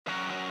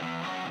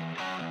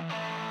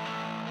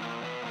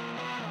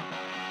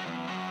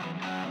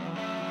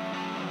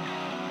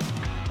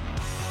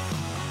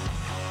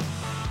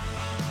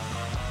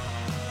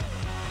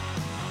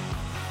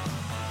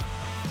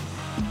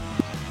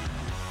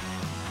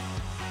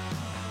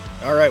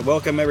All right,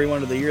 welcome everyone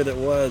to the year that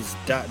was ...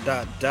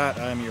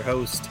 I'm your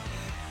host,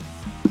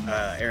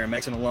 Aron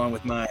Maxson, along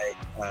with my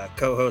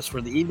co-host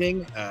for the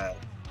evening,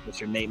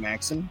 Mr. Nate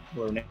Maxson.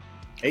 Hello, Nate.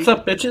 What's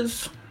up,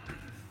 bitches?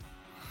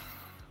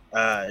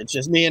 It's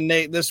just me and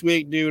Nate this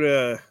week due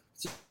to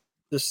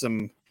just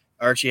some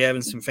Archie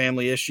having some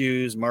family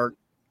issues, Mark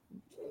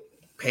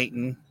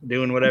painting,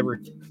 doing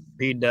whatever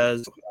he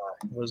does.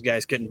 Those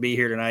guys couldn't be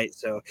here tonight,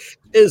 so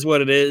it is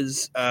what it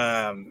is.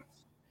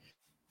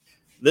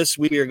 This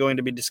week we are going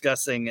to be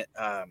discussing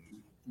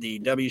the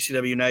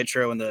WCW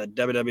Nitro and the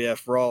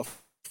WWF Raw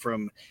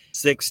from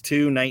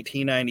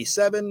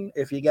 6/2/1997.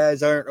 If you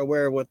guys aren't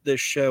aware of what this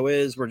show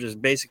is, we're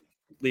just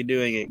basically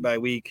doing it by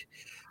week,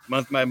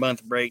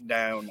 month-by-month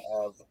breakdown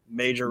of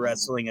major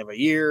wrestling of a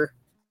year.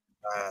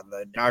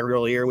 The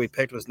inaugural year we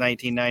picked was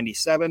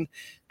 1997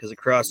 because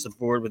across the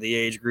board with the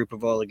age group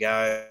of all the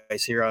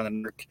guys here on the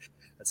network,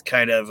 that's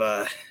kind of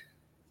our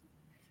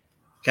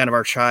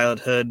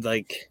childhood.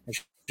 Like, I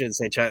shouldn't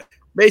say child.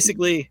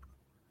 Basically,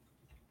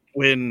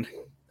 when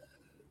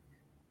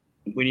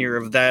you're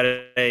of that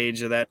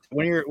age,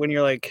 when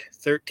you're like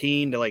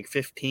 13 to like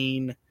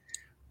 15,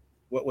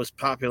 what was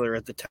popular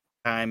at the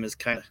time is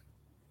kind of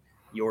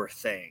your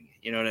thing.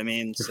 You know what I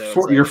mean?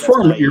 So your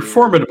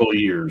formidable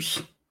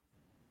years.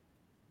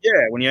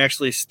 Yeah, when you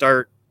actually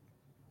start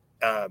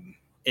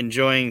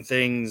enjoying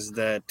things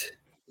that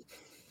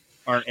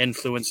aren't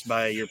influenced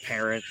by your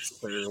parents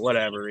or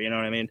whatever. You know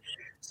what I mean?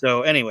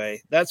 So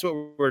anyway, that's what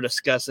we're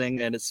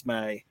discussing, and it's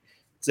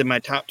in my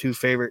top 2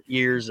 favorite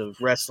years of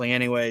wrestling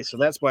anyway. So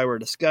that's why we're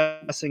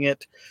discussing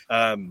it.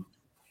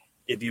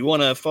 If you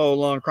want to follow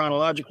along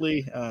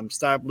chronologically,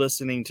 stop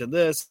listening to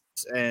this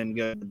and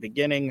go to the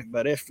beginning.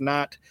 But if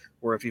not,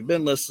 or if you've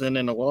been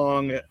listening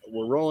along,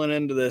 we're rolling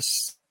into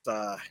this.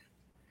 We're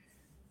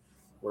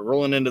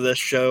rolling into this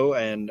show,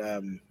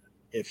 and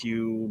if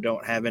you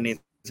don't have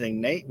anything,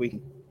 Nate, we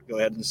can go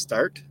ahead and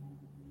start.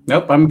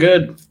 Nope, I'm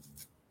good.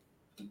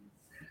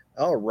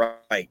 All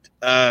right.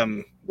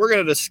 We're going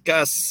to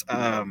discuss,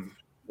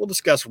 we'll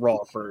discuss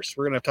Raw first.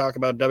 We're going to talk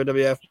about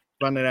WWF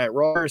Monday Night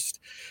Raw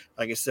first.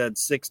 Like I said,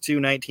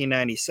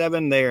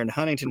 6/2/1997. They're in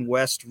Huntington,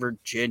 West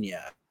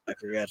Virginia. I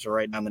forgot to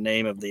write down the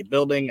name of the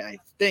building. I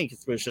think it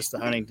was just the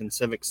Huntington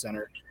Civic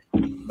Center.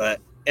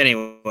 But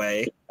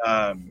anyway,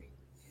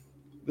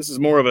 this is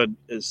more of a,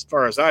 as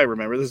far as I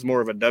remember, this is more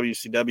of a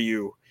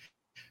WCW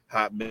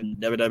hotbed.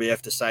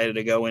 WWF decided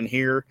to go in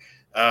here.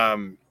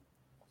 The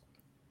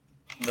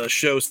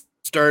show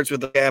starts with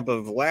the gap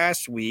of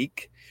last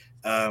week,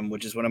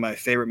 which is one of my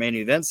favorite main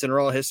events in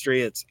Raw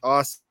history. It's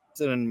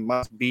Austin and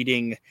Moss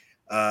beating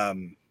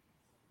Owen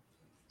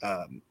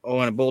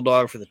and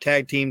Bulldog for the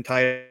tag team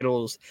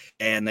titles,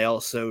 and they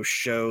also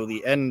show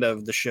the end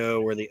of the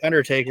show where the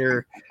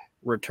Undertaker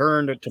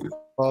returned to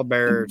Paul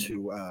Bearer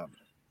to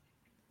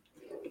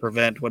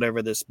prevent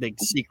whatever this big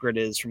secret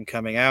is from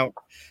coming out.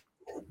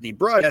 The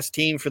broadcast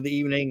team for the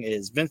evening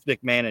is Vince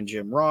McMahon and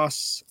Jim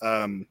Ross.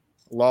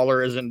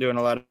 Lawler isn't doing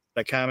a lot of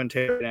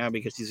commentary now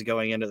because he's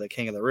going into the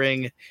King of the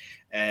Ring,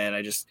 and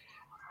I just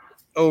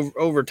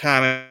over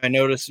time I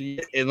noticed,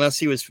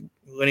 unless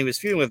when he was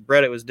feuding with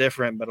Brett, it was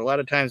different, but a lot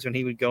of times when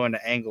he would go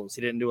into angles,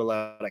 he didn't do a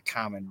lot of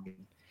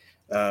commenting.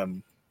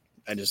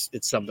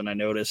 It's something I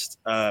noticed.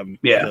 Well, in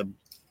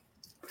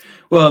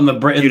the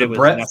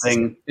Brett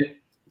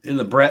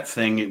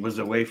thing, it was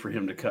a way for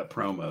him to cut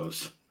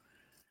promos,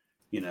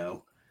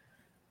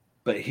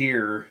 but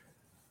here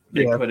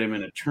they put him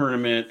in a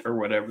tournament or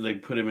whatever. They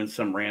put him in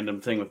some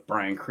random thing with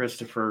Brian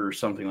Christopher or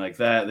something like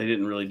that. They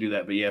didn't really do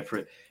that. But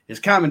for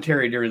his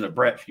commentary during the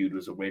Brett feud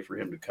was a way for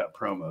him to cut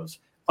promos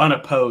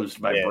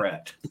unopposed by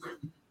Brett.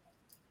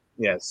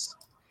 Yes.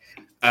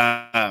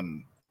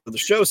 The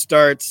show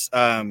starts.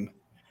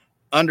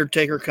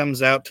 Undertaker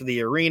comes out to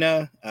the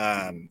arena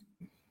to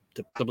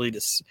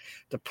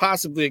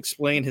possibly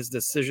explain his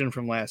decision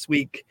from last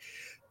week.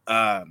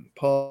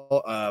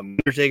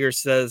 Undertaker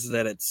says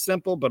that it's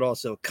simple but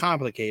also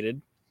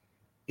complicated.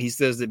 He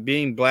says that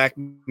being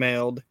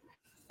blackmailed,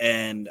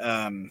 and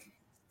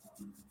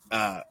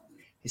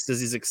he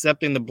says he's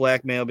accepting the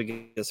blackmail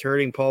because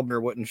hurting Paul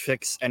Bearer wouldn't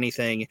fix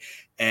anything,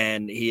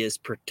 and he is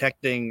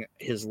protecting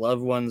his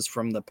loved ones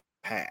from the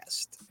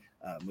past.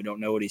 We don't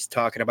know what he's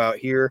talking about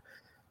here,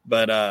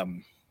 but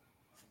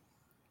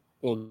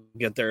we'll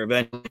get there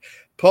eventually.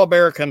 Paul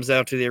Bearer comes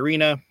out to the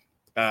arena.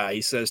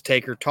 He says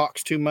Taker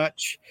talks too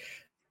much,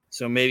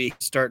 so maybe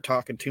start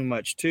talking too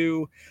much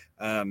too.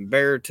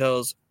 Bearer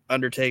tells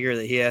Undertaker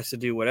that he has to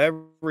do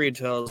whatever he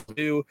tells him to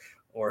do,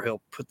 or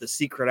he'll put the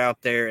secret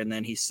out there, and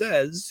then he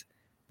says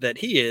that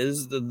he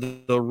is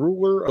the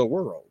ruler of the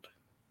world,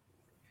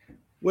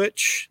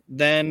 which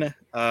then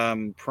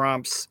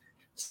prompts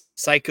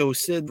Psycho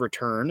Sid's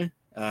return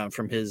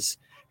from his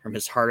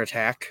heart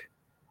attack.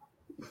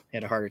 He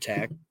had a heart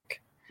attack.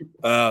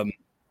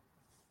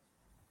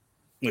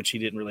 Which he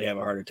didn't really have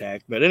a heart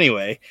attack. But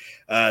anyway,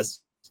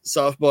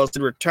 Softball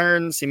Sid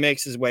returns. He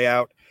makes his way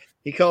out.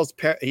 He calls,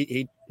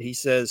 he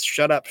says,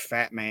 "Shut up,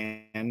 fat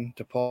man,"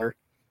 to Paul,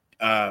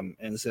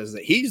 and says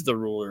that he's the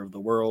ruler of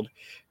the world.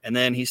 And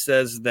then he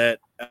says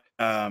that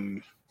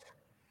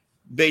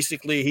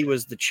basically he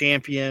was the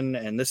champion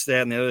and this,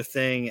 that, and the other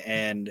thing.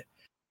 And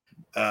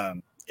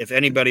if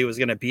anybody was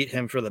going to beat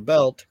him for the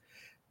belt,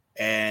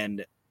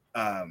 and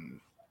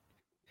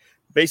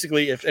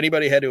basically if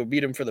anybody had to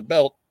beat him for the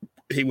belt,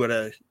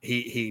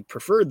 he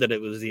preferred that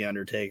it was the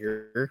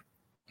Undertaker.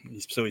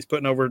 So he's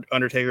putting over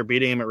Undertaker,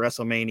 beating him at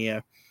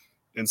WrestleMania,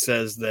 and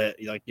says that,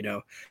 like, you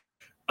know,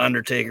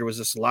 Undertaker was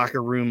this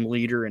locker room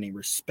leader and he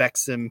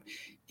respects him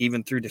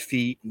even through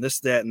defeat and this,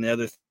 that, and the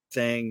other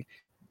thing.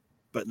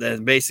 But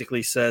then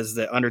basically says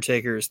that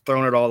Undertaker has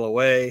thrown it all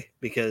away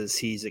because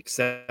he's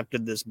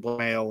accepted this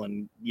blackmail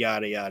and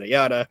yada, yada,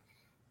 yada.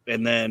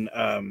 And then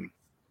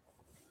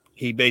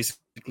he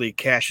basically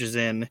cashes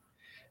in,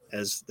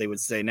 as they would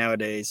say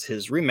nowadays,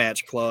 his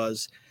rematch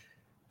clause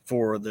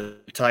for the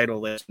title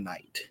last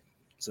night.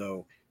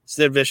 So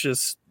Sid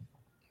Vicious,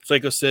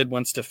 Psycho Sid,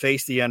 wants to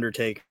face the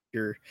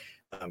Undertaker.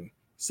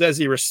 Says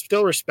he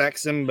still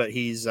respects him, but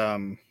he's how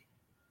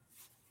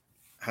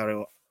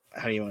do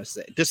you want to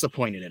say,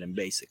 disappointed in him,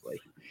 basically.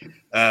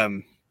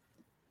 But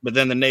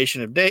then the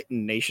Nation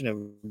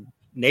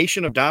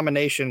of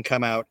Domination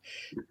come out,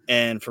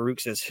 and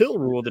Farouk says he'll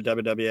rule the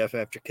WWF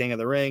after King of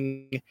the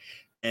Ring,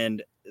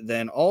 and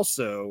then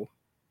also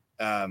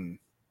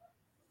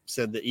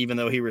said that even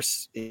though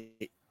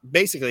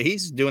basically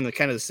he's doing the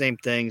kind of the same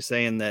thing,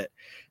 saying that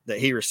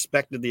he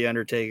respected the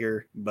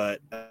Undertaker,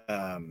 but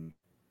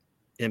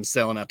him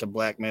selling out to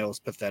blackmail is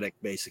pathetic,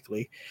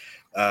 basically.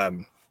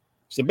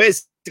 So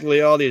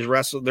basically all these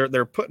wrestlers,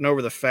 they're putting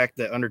over the fact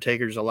that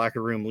Undertaker's a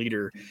locker room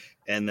leader,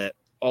 and that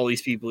all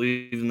these people,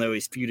 even though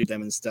he's feuded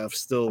them and stuff,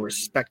 still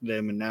respected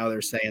him, and now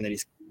they're saying that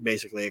he's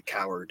basically a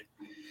coward.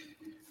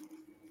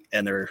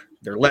 And they're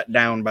let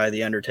down by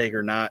the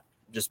Undertaker not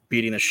just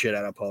beating the shit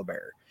out of Paul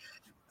Bearer.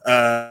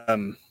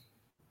 And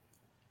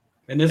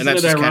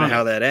that's just kind of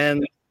how that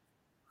ends.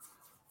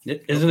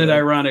 Isn't it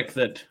ironic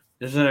that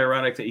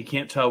you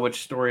can't tell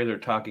which story they're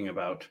talking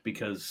about,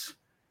 because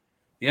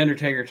the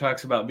Undertaker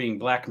talks about being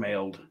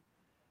blackmailed, and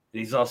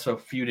he's also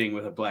feuding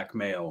with a black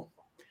male.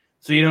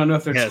 So you don't know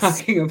if they're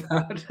talking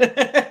about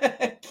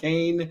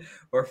Kane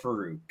or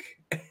Farouk.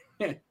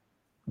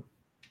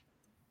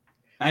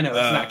 I know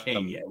it's not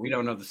Kane yet. We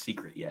don't know the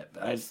secret yet.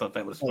 But I just thought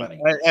that was funny.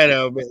 I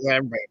know, but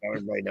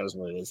everybody knows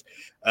what it is.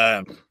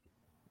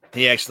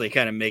 He actually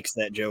kind of makes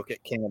that joke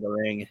at King of the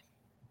Ring,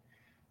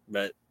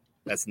 but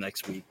that's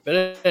next week.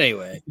 But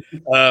anyway,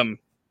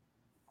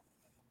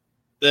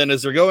 then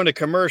as they're going to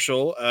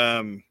commercial,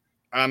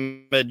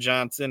 Ahmed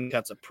Johnson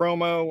cuts a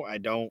promo. I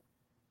don't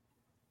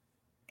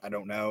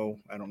know.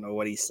 I don't know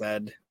what he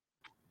said.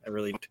 I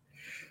really don't.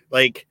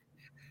 Like,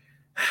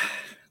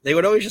 they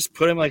would always just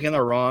put him like in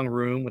the wrong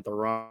room with the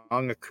wrong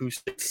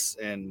acoustics,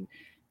 and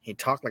he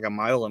talked like a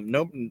mile.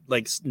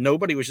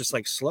 Nobody was just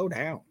like, slow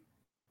down.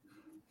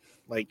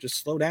 Like,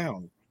 just slow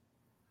down,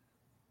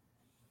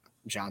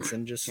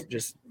 Johnson.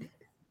 Just.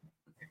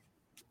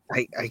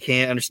 I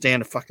can't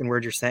understand a fucking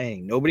word you're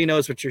saying. Nobody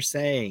knows what you're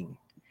saying.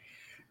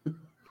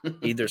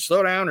 Either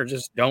slow down or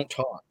just don't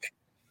talk.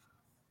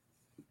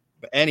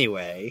 But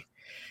anyway,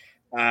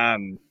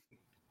 but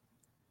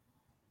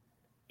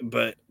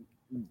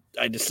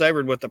I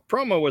deciphered what the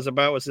promo was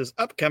about was his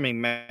upcoming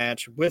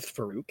match with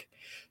Farouk,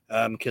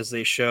 because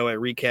they show a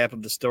recap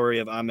of the story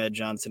of Ahmed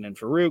Johnson and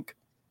Farouk.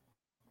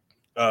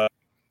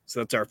 So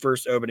that's our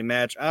first opening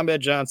match: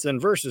 Ahmed Johnson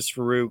versus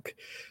Farouk.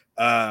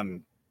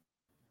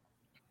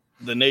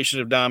 The Nation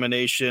of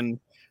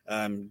Domination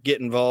get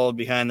involved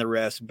behind the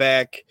ref's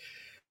back,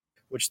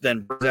 which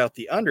then brings out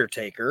the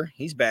Undertaker.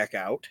 He's back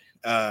out.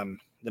 The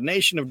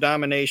Nation of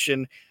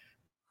Domination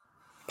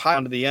pile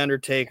onto the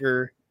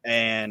Undertaker,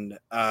 and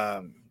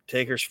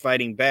Taker's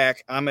fighting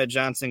back. Ahmed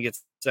Johnson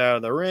gets out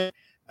of the ring,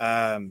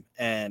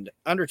 and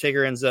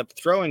Undertaker ends up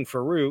throwing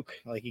Farouk,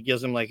 like he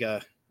gives him like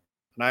an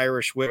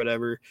Irish whip,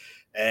 whatever,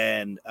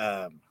 and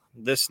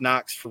this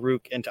knocks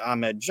Farouk into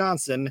Ahmed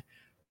Johnson,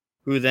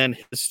 who then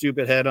hit his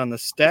stupid head on the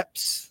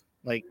steps,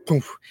 like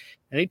poof,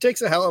 and he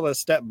takes a hell of a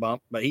step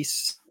bump, but he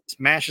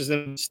smashes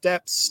in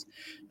steps.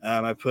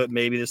 I put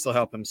maybe this will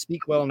help him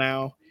speak well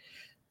now.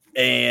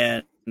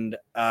 And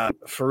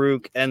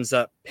Farouk ends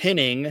up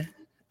pinning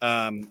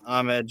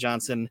Ahmed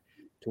Johnson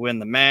to win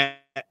the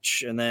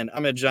match. And then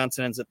Ahmed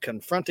Johnson ends up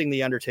confronting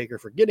the Undertaker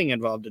for getting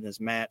involved in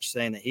his match,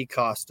 saying that he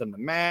cost him the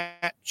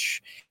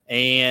match.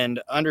 And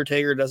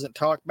Undertaker doesn't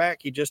talk back.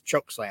 He just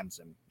chokeslams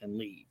him and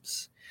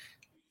leaves.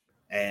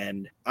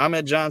 And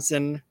Ahmed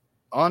Johnson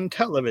on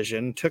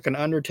television took an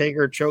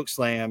Undertaker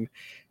chokeslam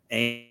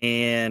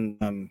and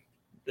kind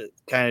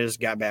of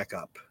just got back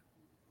up.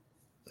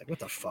 Like, what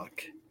the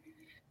fuck?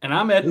 And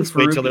Ahmed and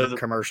Farouk till the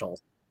commercial.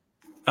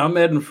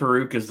 Ahmed and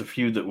Farouk is the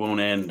feud that won't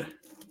end.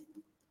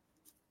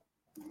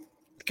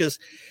 Because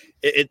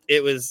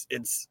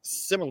it's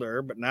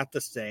similar, but not the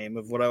same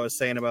of what I was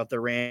saying about the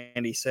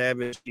Randy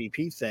Savage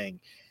DP thing.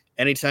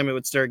 Anytime it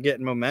would start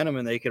getting momentum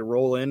and they could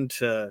roll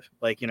into,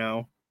 like,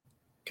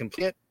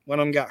 complete, one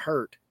of them got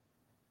hurt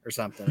or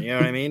something. You know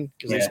what I mean?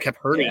 Because they just kept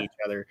hurting each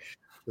other.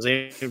 Because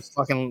they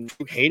fucking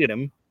hated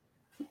him.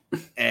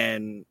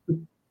 And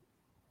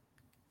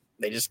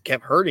they just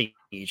kept hurting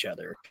each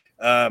other.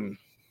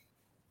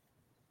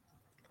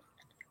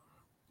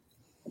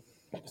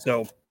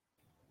 So,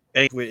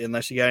 anyway,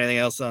 unless you got anything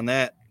else on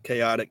that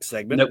chaotic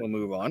segment, nope. We'll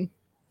move on.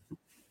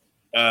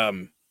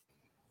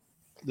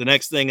 The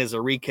next thing is a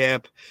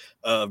recap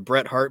of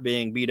Bret Hart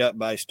being beat up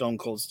by Stone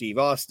Cold Steve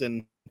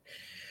Austin.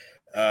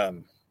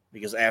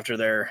 Because after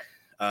their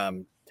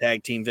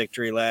tag team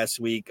victory last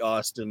week,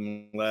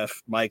 Austin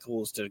left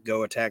Michaels to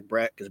go attack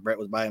Bret because Bret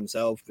was by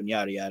himself and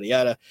yada, yada,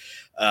 yada.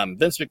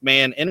 Vince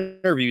McMahon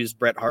interviews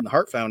Bret Hart and the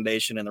Hart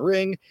Foundation in the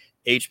ring.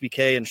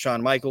 HBK and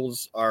Shawn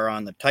Michaels are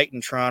on the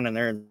Titantron and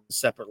they're in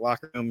separate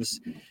locker rooms.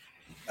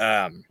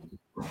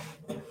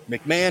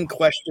 McMahon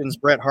questions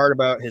Bret Hart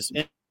about his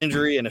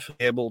injury and if he's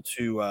able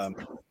to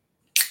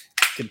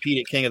compete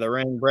at King of the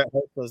Ring. Bret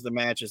Hart says the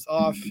match is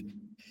off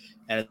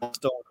and it's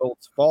Stone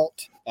Cold's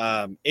fault.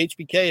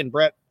 HBK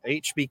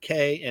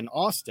and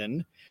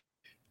Austin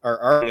are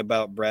arguing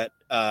about Bret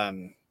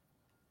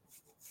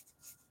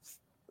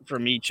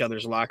from each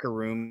other's locker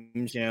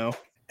rooms,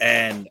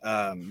 and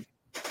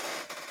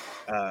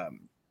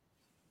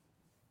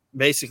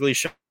basically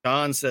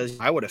Shawn says,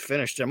 I would have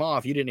finished him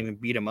off. You didn't even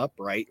beat him up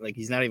right. Like,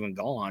 he's not even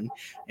gone.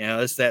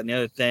 This, that, and the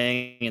other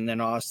thing. And then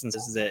Austin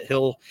says that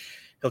he'll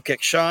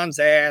kick Shawn's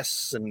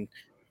ass and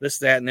this,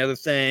 that, and the other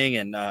thing.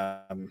 And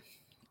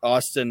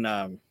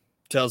Austin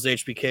tells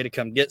HBK to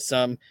come get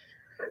some.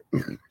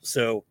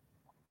 So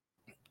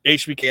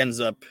HBK ends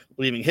up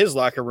leaving his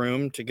locker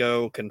room to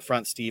go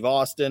confront Steve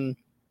Austin.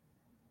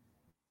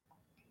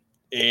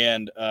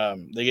 And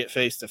they get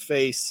face to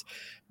face,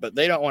 but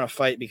they don't want to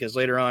fight because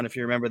later on, if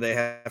you remember, they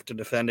have to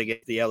defend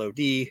against the LOD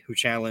who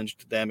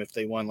challenged them if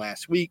they won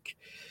last week.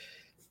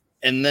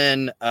 And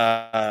then,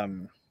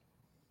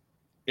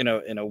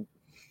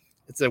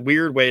 it's a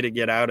weird way to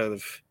get out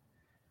of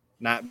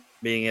not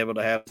being able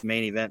to have the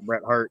main event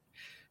Bret Hart,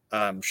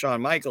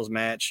 Shawn Michaels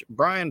match.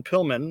 Brian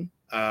Pillman,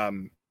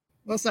 well,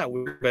 it's not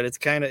weird, but it's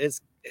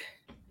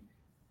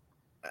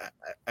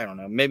I don't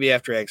know. Maybe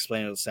after I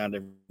explain it, it'll sound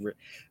different.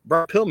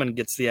 Brian Pillman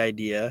gets the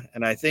idea,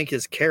 and I think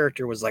his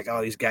character was like,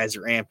 oh, these guys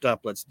are amped up.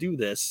 Let's do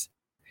this.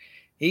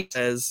 He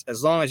says,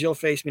 as long as you'll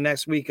face me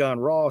next week on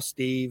Raw,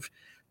 Steve,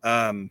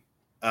 you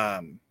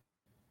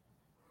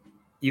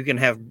can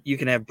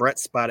have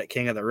Bret's spot at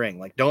King of the Ring.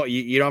 Like,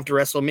 you don't have to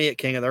wrestle me at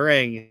King of the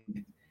Ring.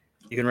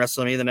 You can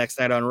wrestle me the next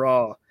night on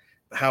Raw.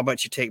 How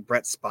about you take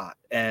Bret's spot?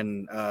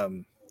 And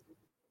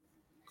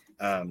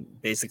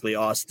basically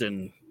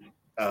Austin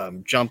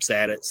jumps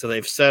at it. So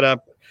they've set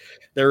up,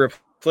 they're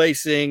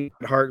replacing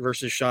Hart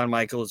versus Shawn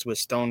Michaels with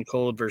Stone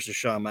Cold versus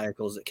Shawn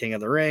Michaels at King of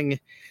the Ring,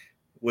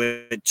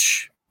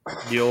 which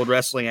the old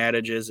wrestling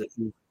adage is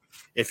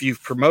if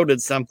you've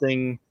promoted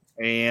something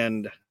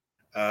and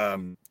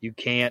you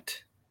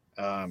can't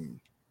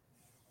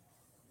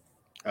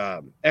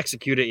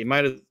execute it, you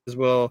might as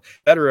well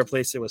better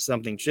replace it with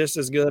something just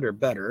as good or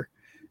better.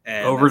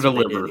 And over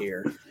deliver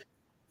here.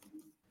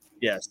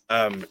 Yes.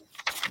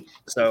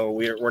 So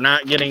we're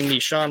not getting the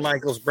Shawn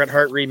Michaels Bret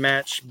Hart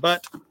rematch,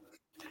 but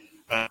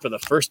for the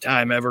first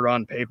time ever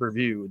on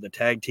pay-per-view, the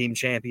tag team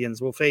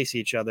champions will face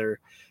each other.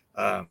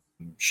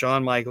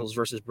 Shawn Michaels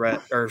versus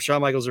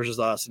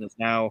Austin has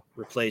now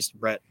replaced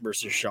Bret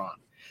versus Shawn.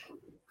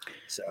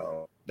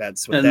 So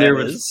that's what that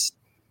is.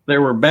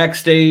 There were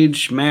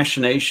backstage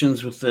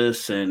machinations with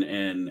this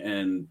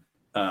and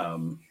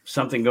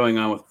something going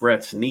on with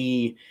Bret's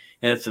knee.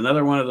 And it's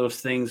another one of those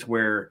things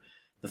where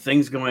the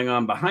things going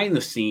on behind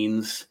the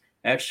scenes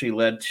actually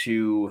led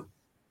to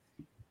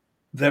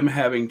them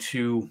having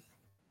to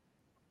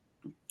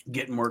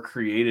get more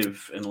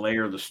creative and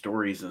layer the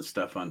stories and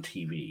stuff on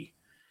TV,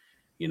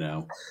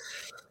 Yeah.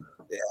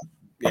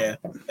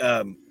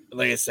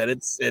 Like I said,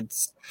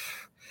 it's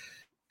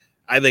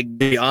I think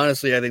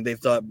they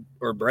thought,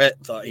 or Bret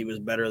thought he was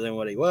better than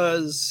what he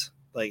was,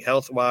 like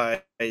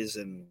health-wise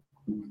and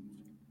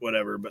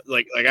whatever. But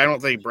like I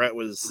don't think Bret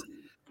was,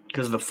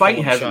 because the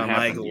fight hasn't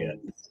happened yet.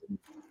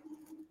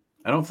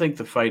 I don't think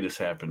the fight has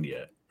happened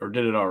yet. Or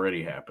did it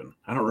already happen?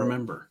 I don't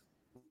remember.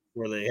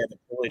 Where they had to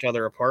pull each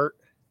other apart?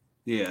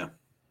 Yeah.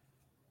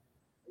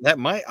 That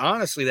might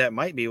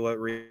be what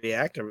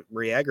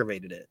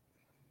re-aggravated it.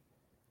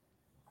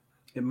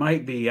 It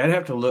might be. I'd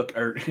have to look,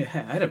 or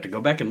I'd have to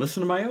go back and listen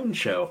to my own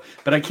show.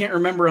 But I can't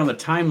remember on the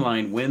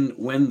timeline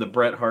when the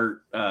Bret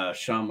Hart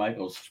Shawn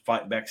Michaels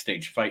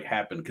backstage fight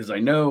happened, because I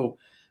know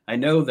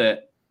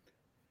that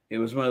it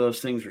was one of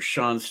those things where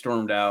Shawn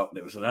stormed out.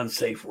 It was an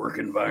unsafe work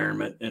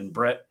environment, and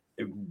Bret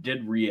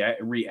did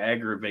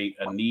re-aggravate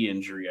a knee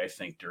injury, I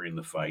think, during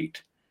the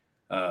fight.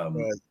 I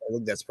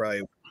think it's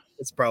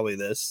probably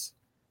this.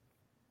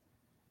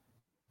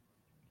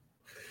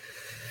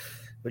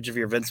 Which, if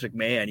you're Vince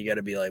McMahon, you got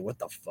to be like, what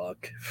the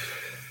fuck?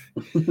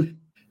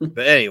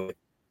 But anyway,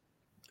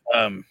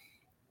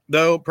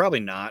 though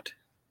probably not.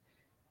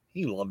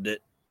 He loved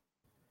it,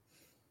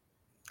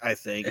 I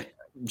think.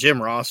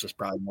 Jim Ross was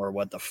probably more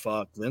what the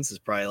fuck. Vince is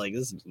probably like,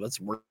 let's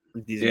work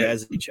these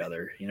guys at each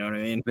other. You know what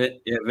I mean? But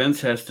yeah,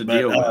 Vince has to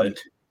deal with it.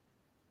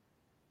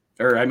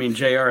 Or I mean,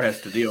 JR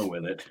has to deal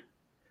with it.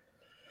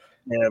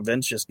 Yeah,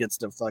 Vince just gets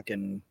to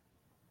fucking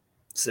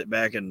sit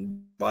back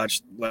and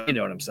watch. You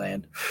know what I'm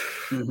saying?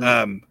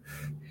 Mm-hmm.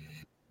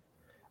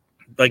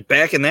 like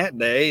back in that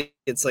day,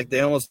 it's like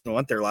they almost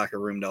want their locker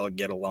room to all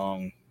get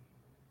along,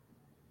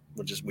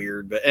 which is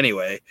weird. But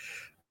anyway,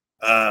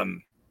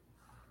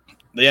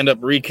 they end up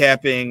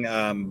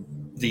recapping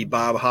the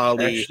Bob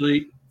Holly,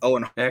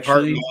 Owen Hart.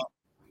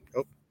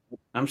 Oh,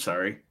 I'm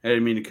sorry, I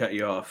didn't mean to cut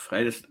you off.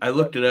 I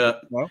looked it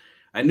up. Well,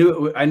 I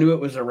knew it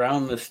was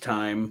around this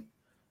time.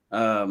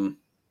 The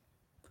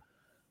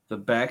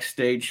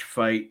backstage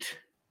fight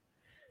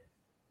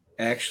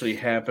actually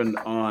happened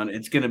on.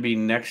 It's going to be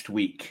next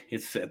week.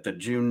 It's at the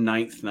June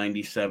 9th,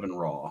 97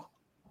 Raw.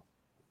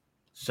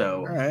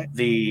 So right.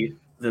 the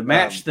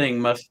match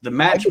must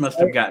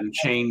have gotten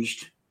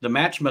changed. The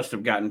match must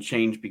have gotten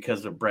changed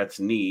because of Bret's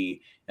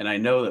knee, and I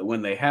know that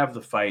when they have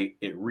the fight,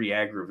 it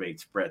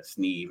re-aggravates Bret's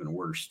knee even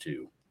worse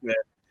too. Yeah.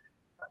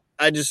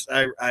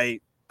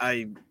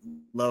 I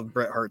love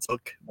Bret Hart's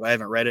book, but I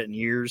haven't read it in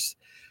years.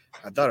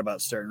 I thought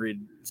about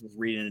starting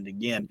reading it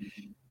again,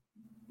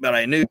 but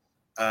I knew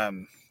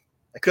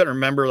I couldn't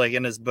remember, like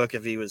in his book,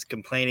 if he was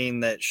complaining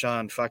that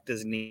Shawn fucked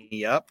his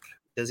knee up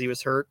because he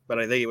was hurt, but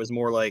I think it was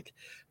more like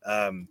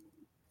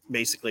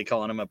basically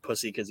calling him a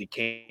pussy because he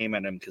came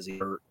at him because he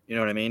hurt. You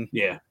know what I mean?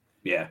 Yeah.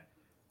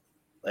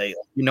 Like,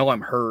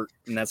 I'm hurt,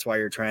 and that's why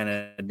you're trying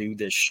to do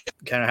this shit.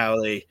 Kind of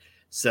how they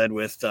said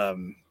with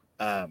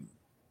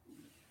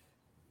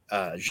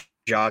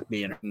Jacques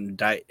being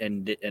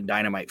and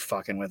Dynamite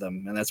fucking with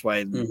him, and that's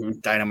why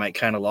Dynamite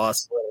kind of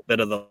lost a little bit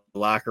of the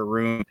locker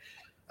room.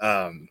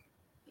 That's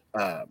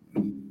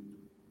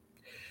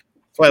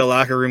why the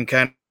locker room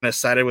kind of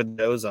sided with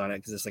those on it,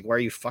 because it's like, why are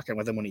you fucking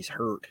with him when he's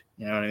hurt?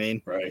 You know what I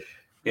mean? Right.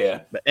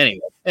 Yeah. But anyway,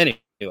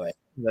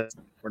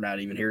 we're not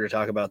even here to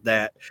talk about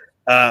that.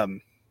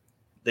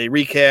 They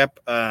recap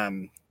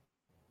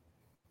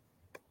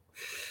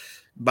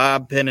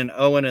Bob pinning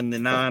Owen in the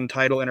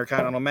non-title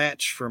Intercontinental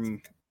match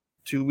from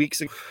 2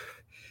 weeks ago,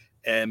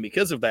 and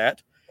because of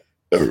that,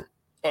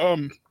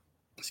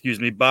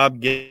 Bob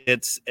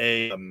gets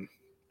an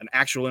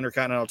actual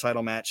Intercontinental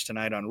title match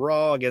tonight on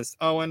Raw against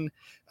Owen.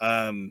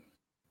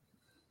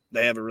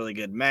 They have a really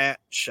good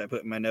match. I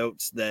put in my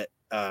notes that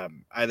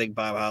I think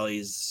Bob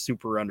Holly's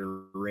super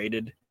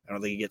underrated. I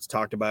don't think he gets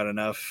talked about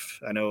enough.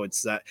 I know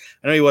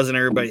he wasn't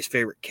everybody's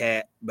favorite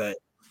cat, but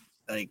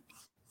like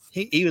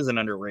he was an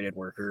underrated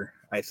worker,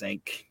 I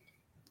think.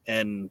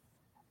 And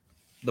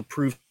the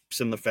proof's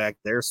in the fact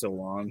they're so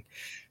long.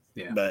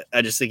 Yeah. But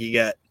I just think he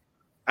got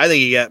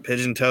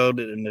pigeon-toed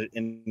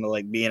in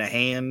like being a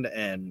hand,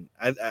 and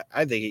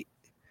I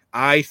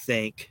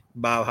think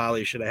Bob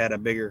Holly should have had a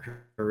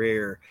bigger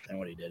career than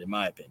what he did, in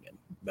my opinion.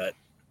 But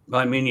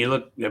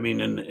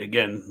and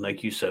again,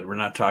 like you said, we're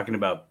not talking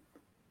about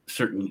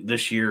certain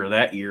this year or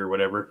that year or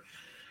whatever.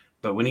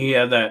 But when he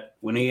had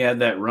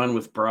that run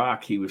with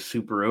Brock, he was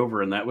super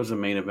over, and that was a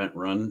main event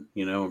run,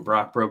 and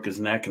Brock broke his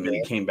neck, and then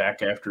he came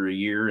back after a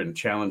year and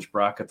challenged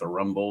Brock at the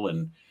Rumble,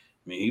 and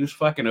he was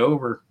fucking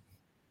over.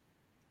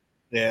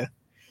 Yeah.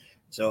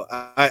 So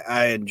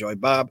I enjoyed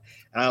Bob,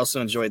 and I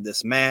also enjoyed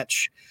this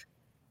match,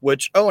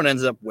 which Owen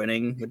ends up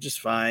winning, which is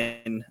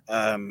fine.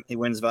 He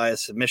wins via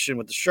submission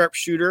with the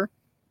sharpshooter.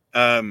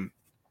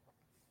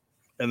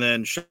 And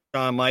then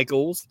Shawn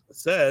Michaels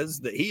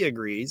says that he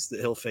agrees that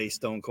he'll face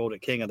Stone Cold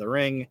at King of the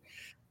Ring.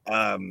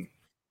 And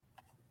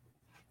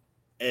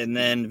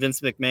then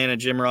Vince McMahon and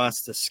Jim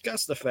Ross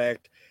discuss the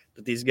fact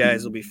that these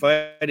guys will be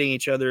fighting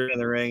each other in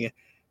the ring.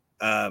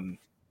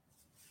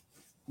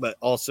 But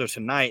also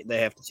tonight they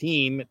have to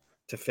team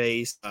to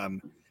face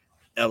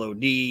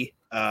LOD,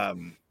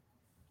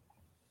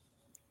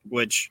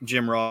 which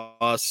Jim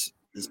Ross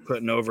is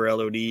putting over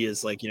LOD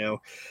as like,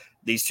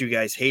 these two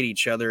guys hate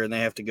each other and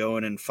they have to go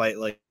in and fight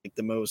like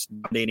the most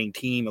dominating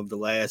team of the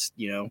last,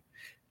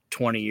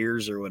 20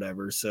 years or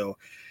whatever. So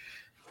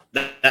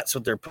that's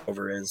what their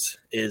over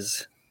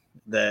is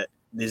that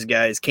these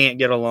guys can't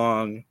get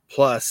along.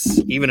 Plus,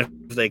 even if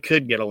they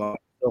could get along,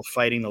 they're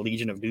fighting the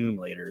Legion of Doom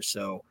later.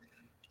 So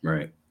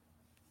right.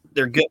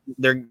 They're good.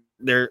 They're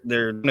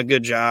doing a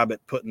good job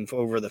at putting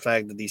over the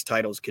fact that these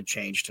titles could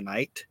change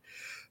tonight.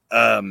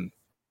 And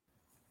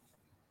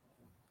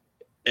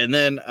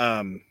then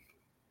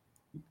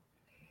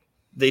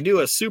they do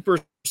a super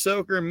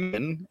soaker,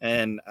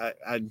 and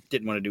I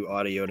didn't want to do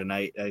audio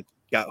tonight. I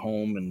got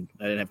home and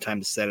I didn't have time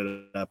to set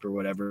it up or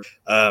whatever.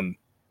 But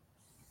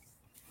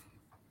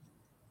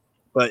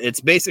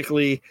it's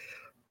basically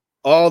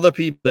all the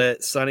people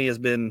that Sonny has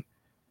been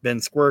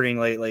squirting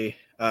lately.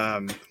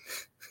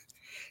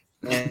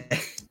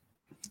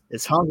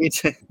 It's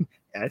Honky.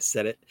 I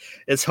said it.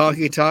 It's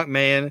Honky Tonk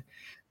Man,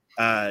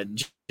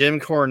 Jim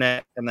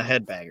Cornette, and the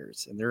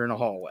Headbangers, and they're in a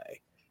hallway,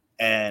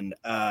 and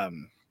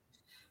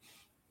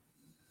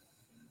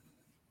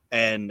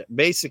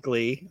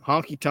basically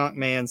Honky Tonk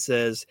Man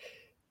says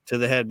to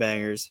the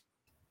Headbangers,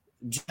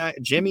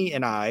 Jimmy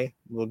and I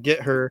will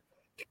get her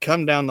to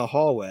come down the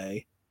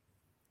hallway,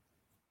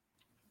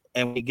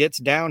 and when he gets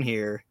down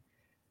here,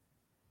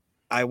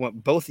 I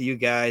want both of you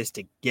guys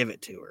to give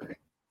it to her.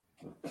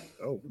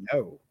 Oh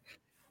no.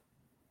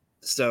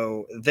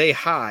 So they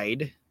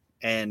hide,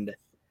 and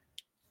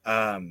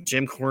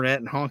Jim Cornette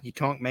and Honky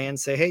Tonk Man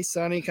say, "Hey,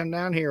 Sonny, come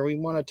down here. We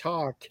want to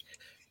talk."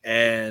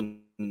 And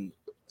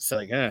so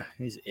like,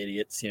 these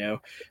idiots,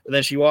 But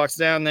then she walks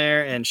down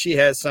there and she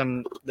has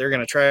some. They're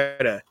gonna try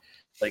to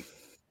like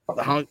the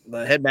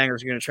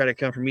headbangers are gonna try to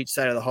come from each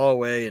side of the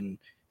hallway and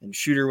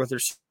shoot her with her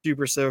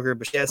super soaker,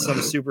 but she has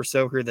some super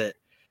soaker that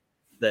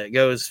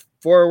goes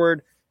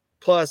forward,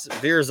 plus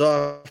veers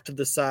off to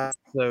the side.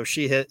 So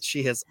she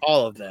hits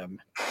all of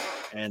them,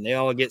 and they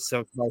all get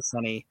soaked by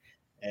Sonny.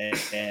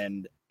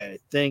 And I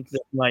think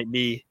this might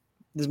be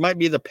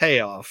the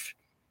payoff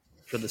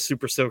for the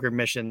super soaker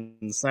mission.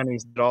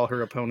 Sonny's did all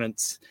her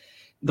opponents.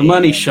 The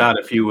money shot,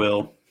 if you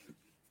will.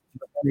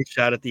 The money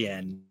shot at the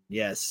end,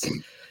 yes.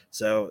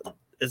 So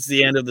it's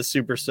the end of the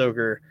super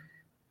soaker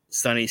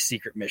Sonny's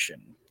secret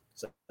mission.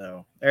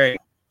 So there you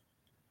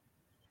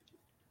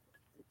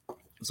go.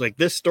 It's like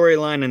this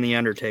storyline in The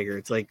Undertaker.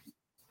 It's like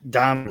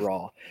Dom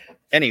Raw.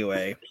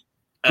 Anyway,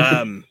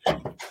 the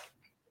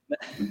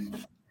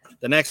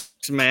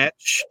next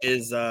match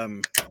is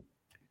one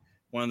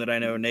that I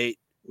know Nate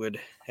would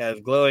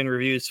have glowing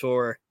reviews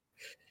for.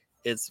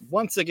 It's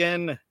once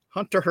again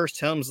Hunter Hearst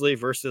Helmsley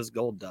versus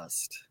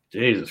Goldust.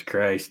 Jesus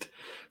Christ.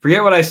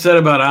 Forget what I said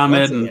about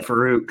Ahmed and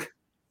Farouk.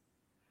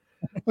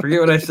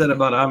 Forget what I said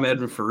about Ahmed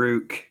and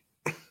Farouk.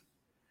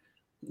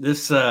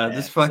 This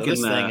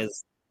fucking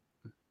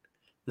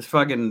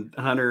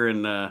Hunter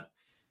and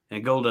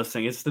Goldust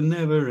thing. It's the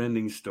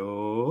never-ending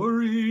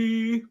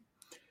story.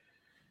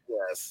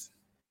 Yes,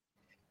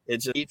 it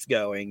just keeps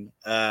going.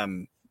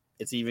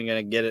 It's even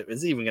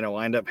gonna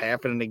wind up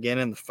happening again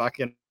in the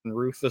fucking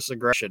Ruthless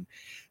Aggression.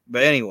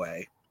 But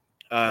anyway,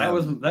 that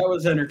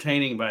was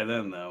entertaining by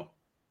then, though.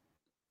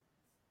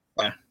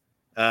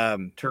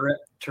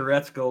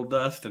 Tourette's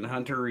Goldust and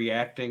Hunter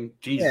reacting.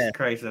 Jesus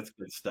Christ, that's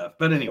good stuff.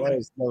 But anyway,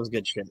 that was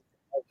good shit.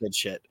 Good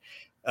shit.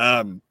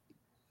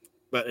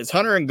 But it's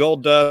Hunter and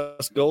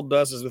Goldust.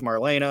 Goldust is with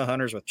Marlena.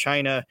 Hunter's with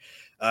China.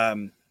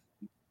 The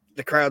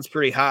crowd's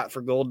pretty hot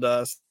for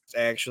Goldust.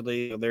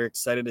 Actually, they're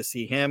excited to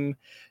see him.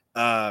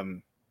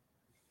 We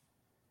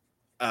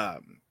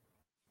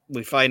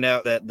find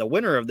out that the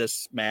winner of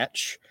this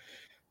match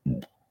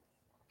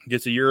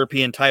gets a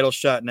European title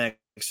shot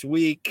next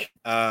week.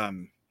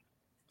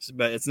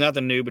 But it's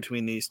nothing new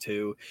between these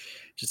two.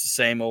 Just the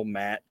same old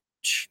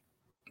match.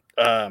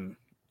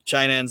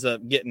 China ends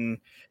up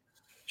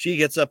she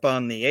gets up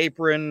on the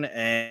apron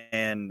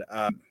and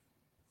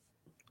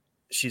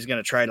she's going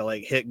to try to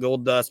like hit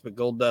Goldust, but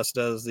Goldust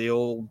does the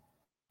old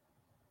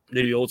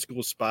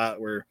school spot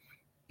where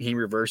he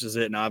reverses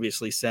it and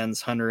obviously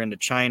sends Hunter into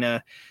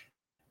China.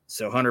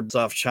 So Hunter beats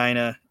off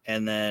China,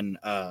 and then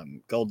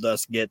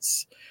Goldust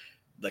gets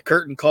the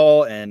curtain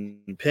call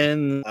and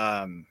pin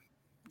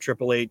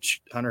Triple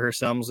H, Hunter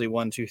Hearst Helmsley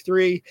 1, 2,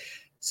 3.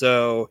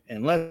 So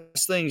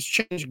unless things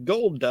change,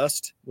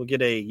 Goldust will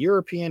get a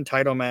European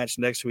title match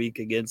next week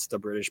against the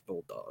British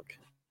Bulldog.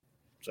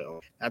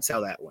 So that's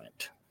how that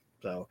went.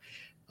 So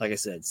like I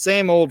said,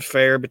 same old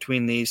fare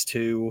between these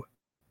two.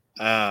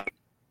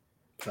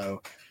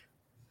 So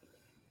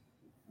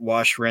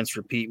wash, rinse,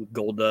 repeat with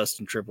Goldust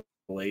and Triple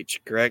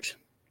H, correct?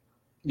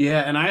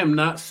 Yeah, and I am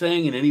not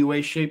saying in any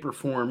way, shape, or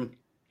form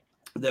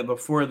that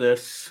before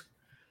this,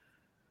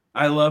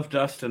 I love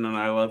Dustin and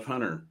I love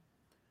Hunter.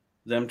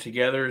 Them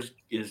together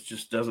is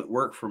just doesn't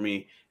work for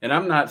me. And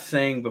I'm not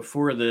saying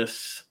before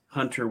this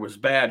Hunter was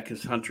bad,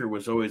 because Hunter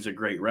was always a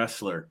great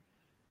wrestler.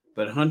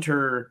 But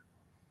Hunter,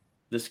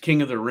 this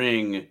King of the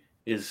Ring,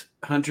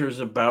 Hunter's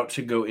about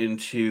to go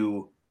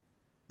into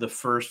the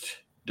first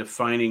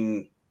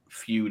defining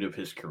feud of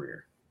his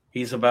career.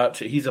 He's about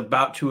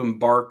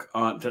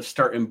to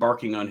start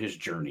embarking on his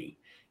journey,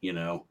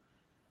 Yeah.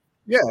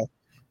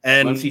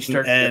 And once he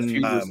starts that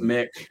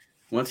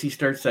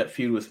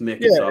feud with Mick,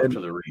 it's off to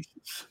the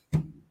races.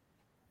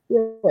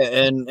 Yeah,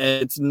 and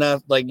it's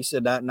not, like you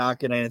said, not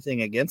knocking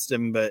anything against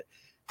him, but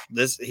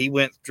he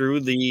went through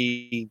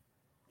the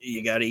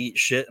you got to eat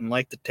shit and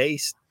like the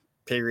taste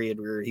period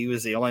where he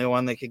was the only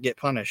one that could get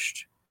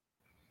punished.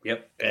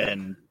 Yep.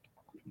 And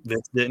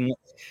Vince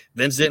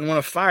didn't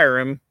want to fire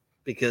him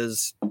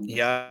because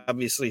he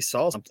obviously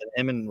saw something.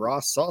 Him and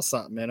Ross saw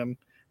something in him,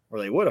 or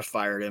they would have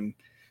fired him.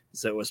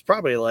 So it was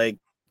probably like,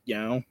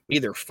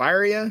 either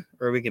fire you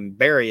or we can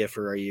bury you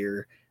for a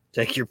year.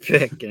 Take your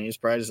pick. And he's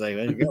probably just like,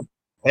 well, you're gonna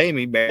pay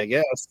me back, I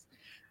guess.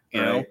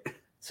 You know.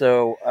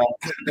 So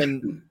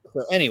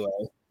anyway,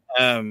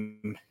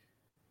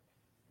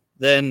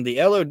 then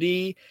the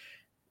LOD,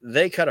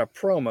 they cut a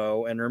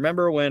promo, and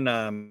remember when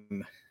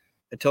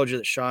I told you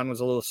that Sean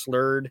was a little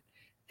slurred,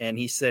 and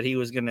he said he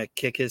was going to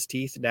kick his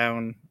teeth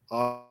down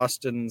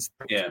Austin's.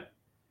 Yeah,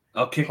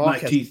 I'll kick my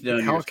teeth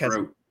down your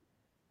throat.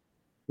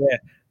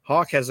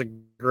 Hawk has a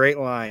great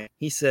line.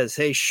 He says,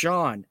 "Hey,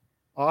 Sean,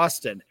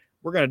 Austin,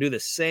 we're going to do the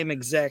same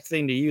exact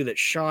thing to you that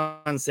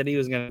Sean said he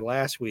was going to do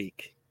last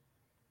week.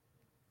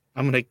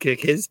 I'm going to kick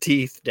his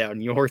teeth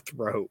down your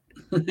throat."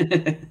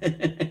 They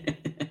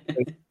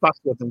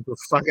fucked with him for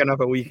fucking up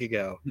a week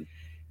ago.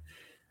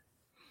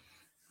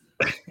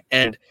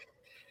 And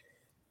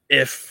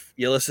if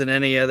you listen to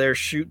any of their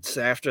shoots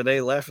after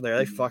they left there,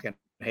 they fucking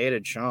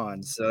hated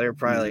Sean, so they're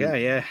probably like, oh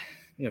yeah,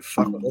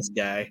 fuck with this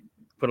guy.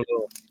 Put a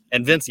little,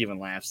 and Vince even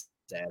laughs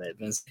at it.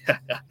 Vince,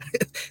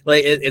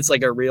 like it's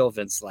like a real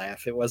Vince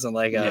laugh. It wasn't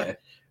like a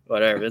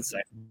whatever. Vince,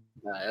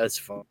 that's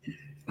fun.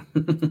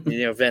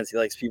 Vince, he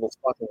likes people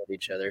fucking with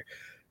each other.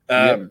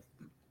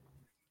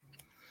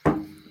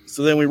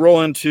 So then we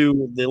roll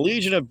into the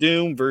Legion of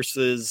Doom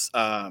versus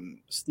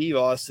Steve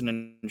Austin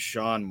and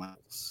Shawn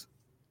Michaels.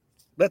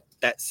 Let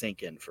that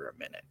sink in for a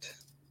minute.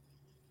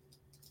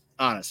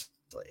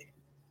 Honestly,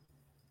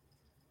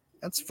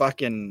 that's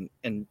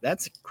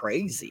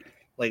crazy.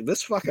 Like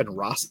this fucking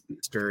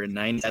roster in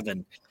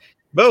 '97,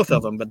 both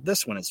of them, but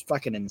this one is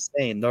fucking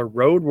insane. The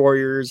Road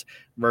Warriors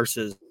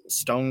versus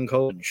Stone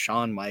Cold and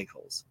Shawn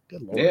Michaels.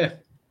 Good lord. Yeah,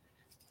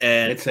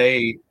 and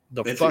you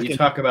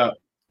talk about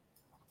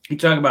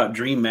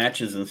dream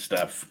matches and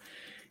stuff,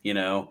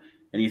 and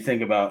you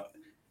think about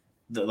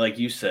like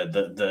you said,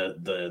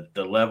 the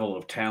level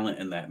of talent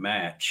in that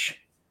match.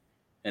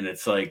 And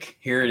it's like,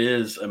 here it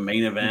is, a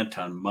main event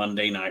on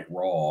Monday Night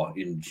Raw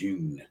in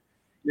June.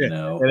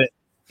 And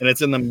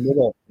it's in the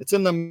middle. It's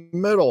in the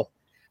middle.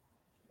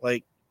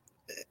 Like,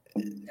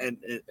 and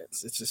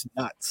it's just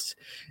nuts.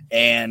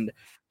 And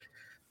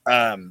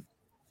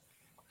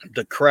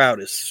the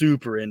crowd is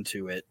super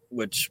into it,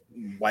 which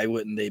why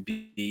wouldn't they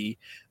be?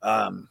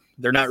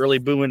 They're not really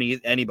booing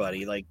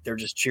anybody. Like, they're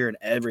just cheering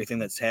everything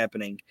that's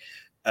happening.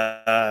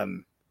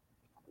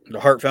 The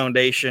Hart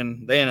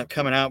Foundation, they end up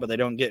coming out, but they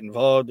don't get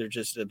involved. They're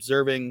just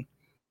observing.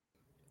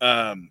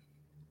 Animal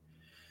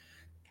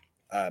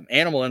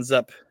ends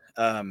up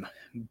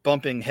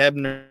bumping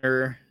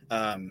Hebner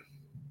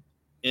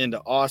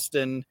into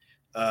Austin,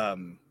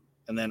 and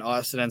then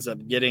Austin ends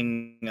up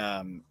getting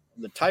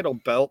the title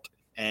belt,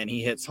 and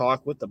he hits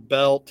Hawk with the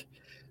belt.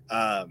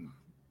 And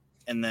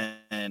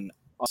then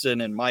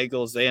Austin and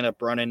Michaels, they end up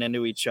running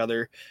into each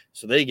other,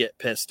 so they get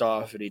pissed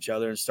off at each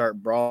other and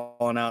start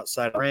brawling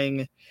outside the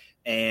ring.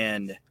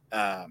 And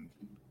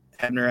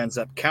Hebner ends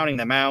up counting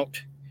them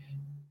out.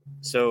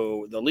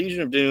 So the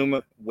Legion of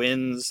Doom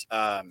wins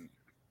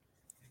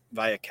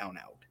via count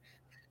out.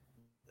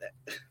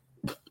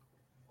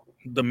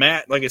 The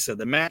match, like I said,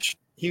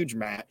 huge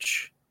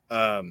match.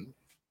 But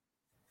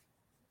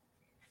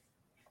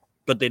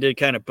they did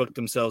kind of book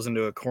themselves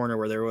into a corner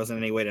where there wasn't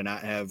any way to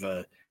not have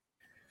a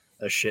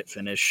shit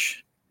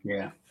finish.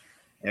 Yeah.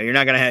 You're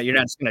not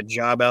just gonna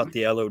job out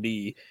the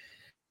LOD.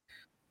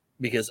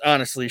 Because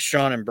honestly,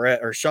 Sean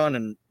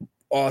and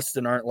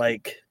Austin aren't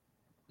like,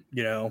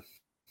 the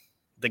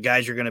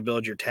guys you're going to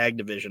build your tag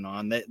division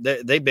on.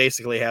 They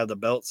basically have the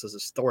belts as a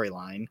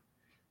storyline,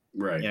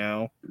 right?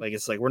 Like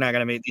it's like we're not going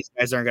to make these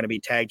guys aren't going to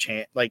be tag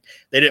champ. Like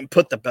they didn't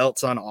put the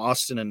belts on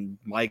Austin and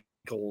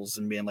Michaels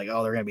and being like,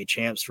 oh, they're going to be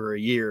champs for a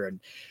year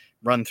and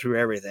run through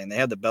everything. They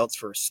had the belts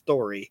for a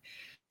story,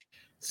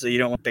 so you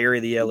don't want to bury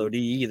the LOD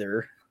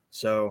either.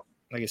 So,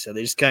 like I said,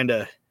 they just kind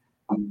of.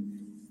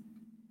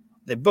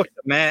 They booked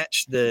a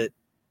match that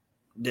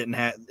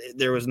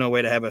there was no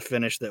way to have a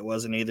finish that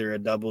wasn't either a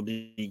double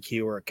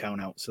DQ or a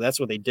count out. So that's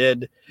what they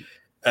did.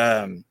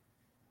 Sorry,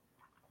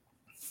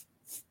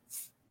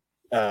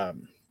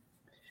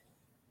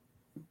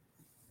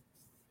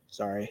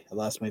 I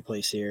lost my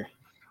place here.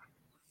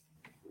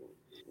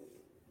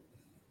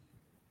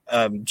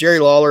 Jerry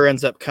Lawler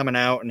ends up coming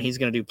out and he's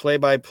going to do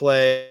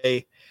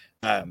play-by-play.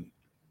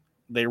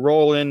 They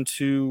roll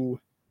into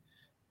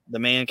the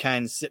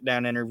Mankind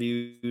sit-down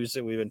interviews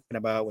that we've been talking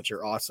about, which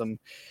are awesome.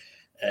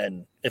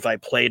 And if I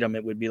played them,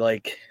 it would be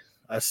like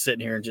us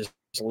sitting here and just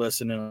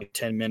listening to a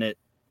 10-minute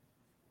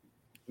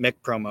Mick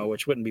promo,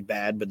 which wouldn't be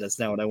bad, but that's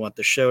not what I want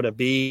the show to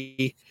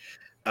be.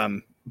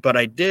 But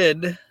I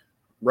did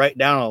write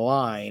down a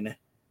line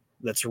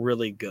that's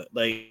really good.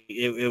 Like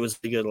it was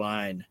a good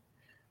line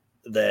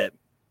that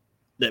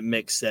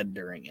Mick said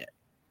during it.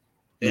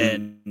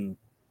 And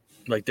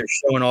like they're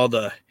showing all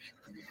the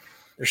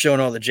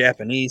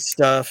Japanese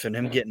stuff and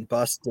him getting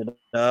busted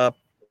up,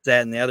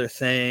 that and the other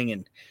thing,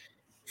 and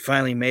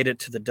finally made it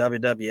to the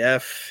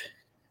WWF.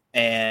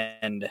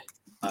 And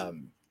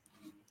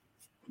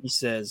he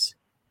says,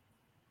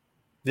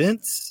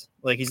 Vince,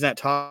 like he's not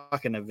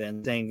talking to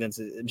Vince, saying Vince,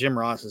 Jim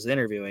Ross is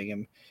interviewing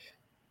him.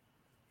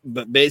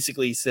 But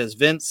basically he says,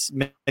 Vince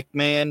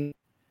McMahon,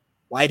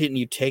 why didn't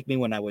you take me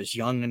when I was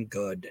young and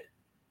good?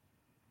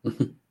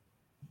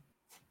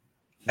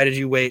 Why did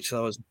you wait till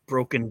I was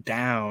broken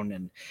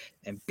down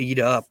and beat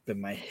up and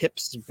my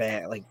hips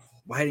bad? Like,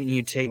 why didn't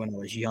you take me when I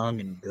was young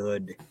and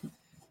good?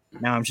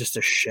 Now I'm just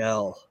a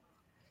shell.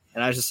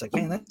 And I was just like,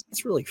 man,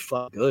 that's really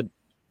fucking good.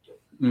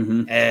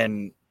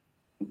 And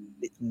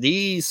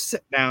these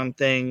sit-down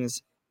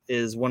things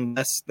is one of the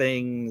best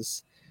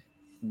things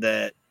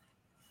that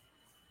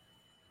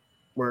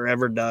were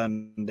ever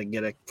done to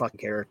get a fucking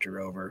character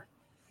over.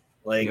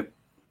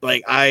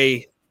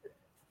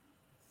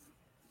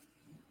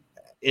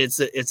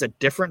 It's a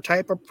different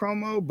type of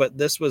promo, but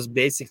this was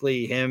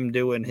basically him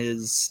doing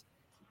his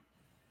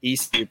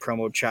EC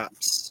promo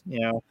chops,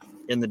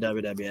 in the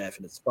WWF,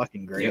 and it's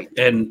fucking great.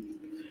 And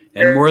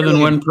more than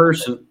one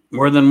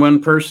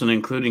person,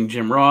 including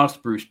Jim Ross,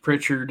 Bruce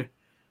Pritchard,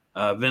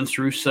 Vince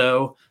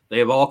Russo, they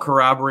have all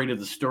corroborated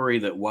the story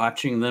that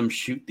watching them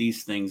shoot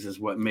these things is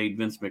what made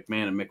Vince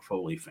McMahon a Mick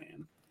Foley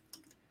fan.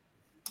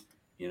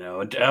 You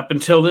know, up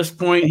until this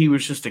point, he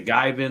was just a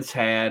guy Vince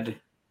had,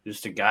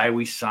 just a guy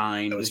we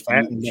signed.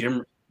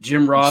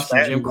 Jim Ross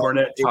and Jim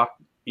Cornette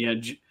talked. Yeah,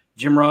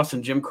 Jim Ross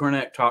and Jim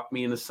Cornette talked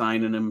me into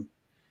signing him,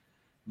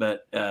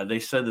 but they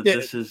said that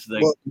this is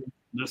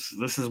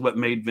what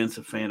made Vince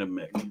a fan of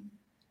Mick.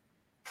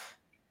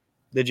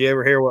 Did you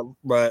ever hear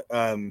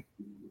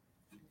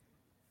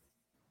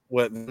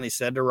what he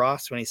said to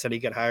Ross when he said he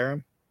could hire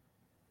him?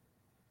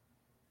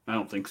 I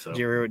don't think so. Did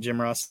you ever hear what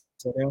Jim Ross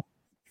said to him?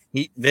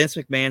 Vince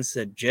McMahon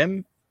said,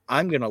 "Jim,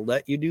 I'm going to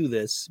let you do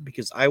this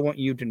because I want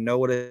you to know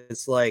what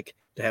it's like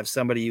to have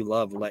somebody you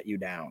love let you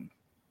down."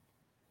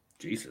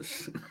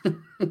 Jesus.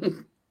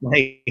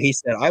 He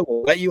said, "I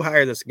will let you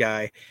hire this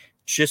guy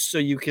just so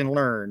you can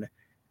learn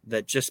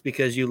that just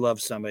because you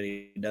love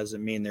somebody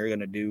doesn't mean they're going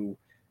to do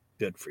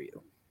good for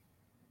you."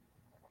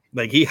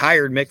 Like, he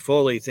hired Mick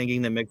Foley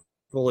thinking that Mick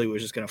Foley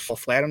was just going to fall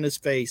flat on his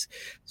face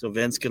so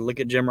Vince could look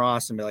at Jim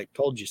Ross and be like,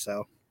 "Told you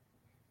so."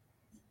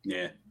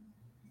 Yeah.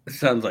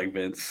 Sounds like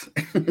Vince.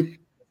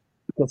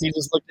 Because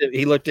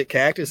he looked at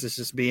Cactus as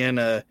just being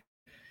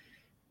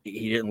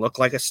he didn't look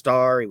like a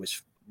star. He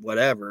was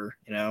whatever,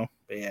 you know.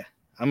 But yeah,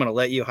 I'm gonna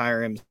let you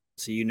hire him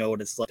so you know what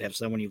it's like to have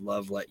someone you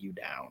love let you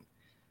down.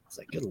 It's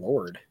like, good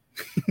Lord.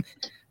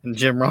 And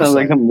Jim Ross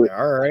like,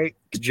 all right.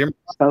 Jim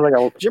Ross sounds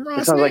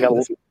like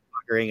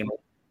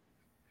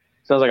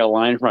a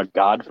line from a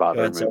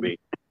Godfather movie.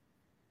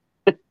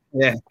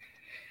 Yeah.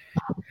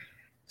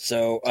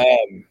 So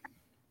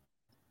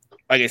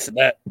like I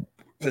said,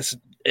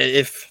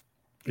 if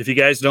you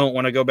guys don't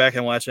want to go back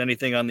and watch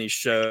anything on these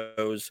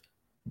shows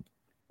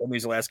in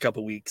these last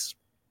couple weeks,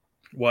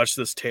 watch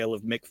this tale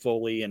of Mick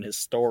Foley and his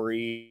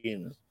story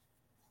and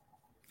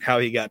how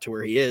he got to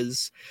where he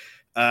is.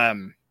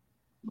 So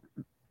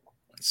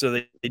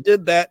they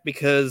did that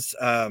because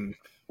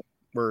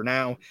we're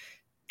now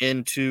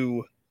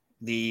into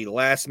the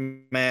last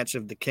match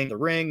of the King of the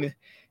Ring.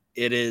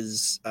 It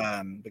is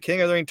the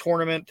King of the Ring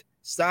tournament,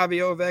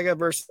 Savio Vega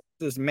versus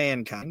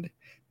Mankind.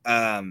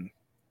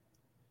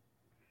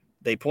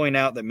 They point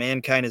out that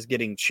Mankind is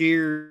getting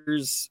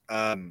cheers.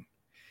 At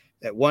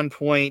one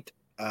point,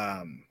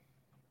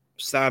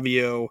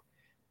 Savio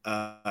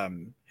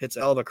hits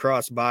Elva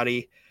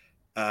crossbody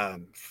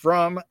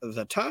from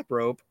the top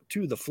rope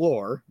to the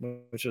floor,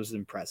 which was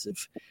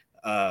impressive.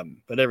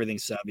 But everything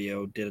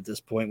Savio did at this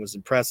point was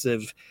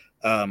impressive.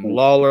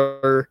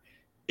 Lawler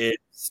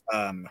is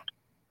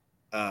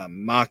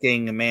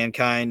mocking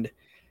Mankind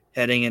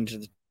heading into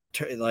the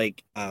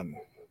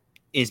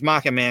he's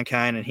mocking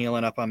Mankind and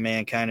healing up on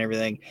Mankind and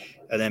everything.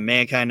 And then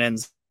Mankind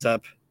ends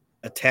up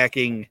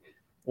attacking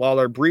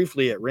Lawler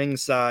briefly at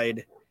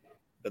ringside,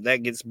 but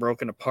that gets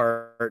broken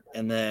apart.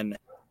 And then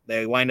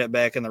they wind up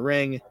back in the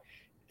ring.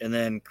 And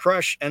then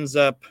Crush ends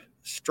up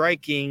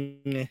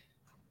striking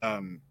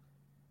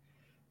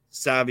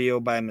Savio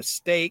by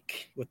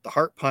mistake with the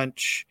heart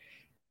punch.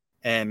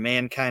 And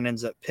Mankind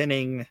ends up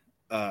pinning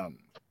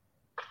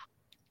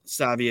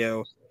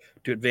Savio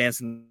to advance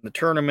in the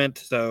tournament.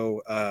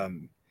 So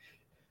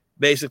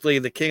basically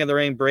the King of the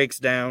Ring breaks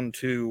down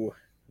to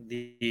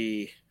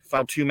the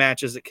final two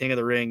matches at King of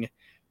the Ring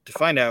to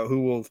find out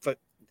who will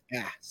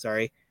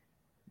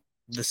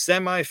the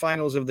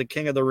semifinals of the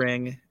King of the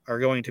Ring are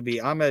going to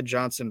be Ahmed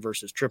Johnson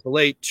versus Triple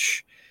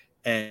H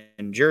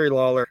and Jerry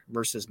Lawler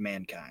versus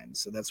Mankind.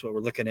 So that's what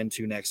we're looking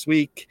into next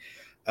week.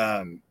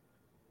 Then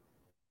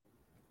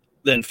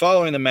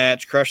following the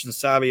match, Crush and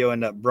Savio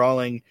end up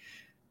brawling.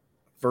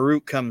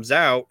 Farouk comes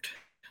out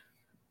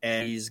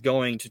and he's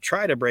going to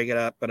try to break it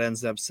up, but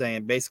ends up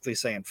basically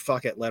saying,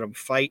 "Fuck it, let him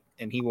fight."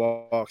 And he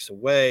walks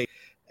away,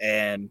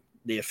 and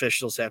the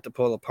officials have to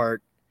pull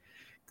apart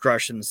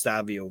Crush and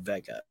Savio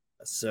Vega.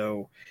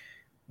 So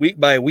week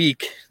by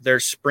week, they're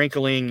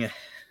sprinkling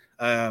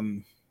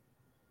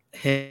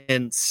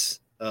hints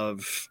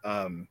of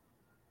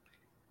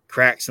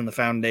cracks in the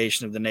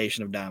foundation of the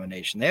Nation of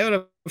Domination. They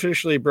haven't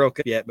officially broke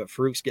it yet, but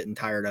Farouk's getting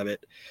tired of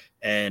it.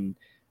 And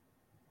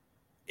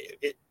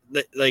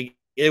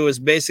it was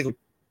basically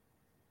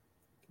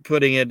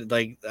putting it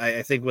like,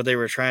 I think what they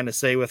were trying to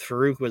say with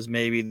Farouk was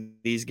maybe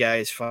these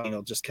guys fighting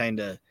will just kind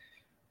of,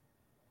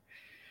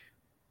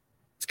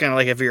 it's kind of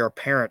like if you're a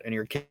parent and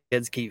your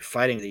kids keep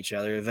fighting with each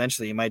other,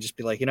 eventually you might just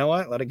be like, you know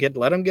what, let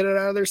them get it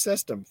out of their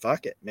system.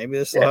 Fuck it. Maybe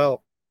this will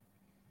help.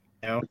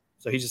 You know?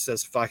 So he just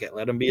says, fuck it,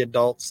 let them be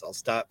adults. I'll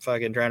stop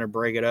fucking trying to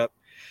break it up.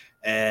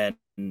 And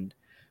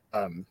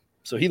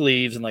so he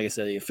leaves, and like I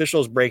said, the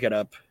officials break it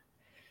up.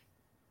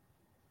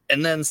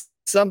 And then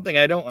something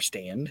I don't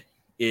understand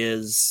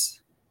is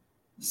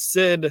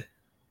Sid. Do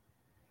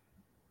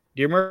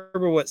you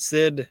remember what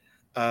Sid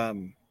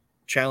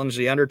challenged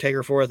The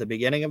Undertaker for at the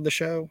beginning of the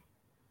show?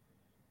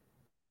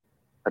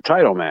 A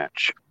title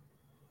match.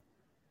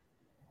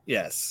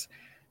 Yes.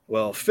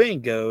 Well,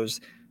 Fink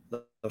goes,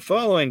 the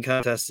following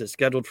contest is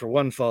scheduled for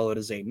one fall. It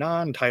is a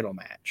non-title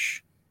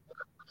match.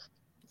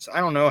 So I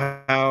don't know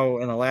how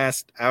in the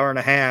last hour and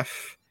a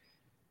half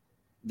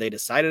they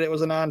decided it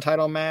was a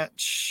non-title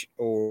match,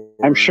 or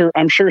I'm sure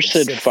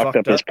Sid fucked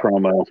up his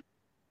promo.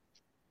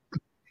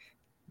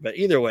 But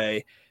either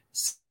way,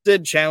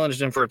 Sid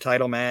challenged him for a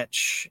title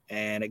match,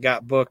 and it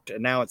got booked,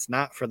 and now it's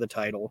not for the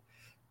title.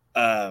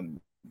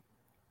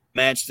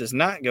 Match does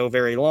not go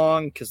very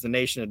long because the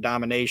Nation of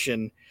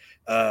Domination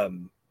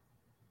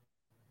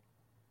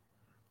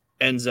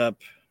ends up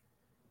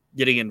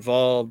getting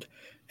involved,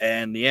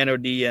 and the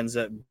NOD ends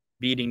up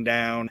beating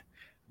down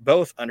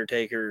both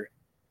Undertaker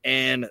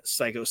and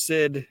Psycho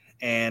Sid,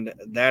 and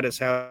that is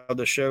how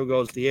the show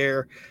goes to the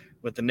air,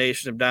 with the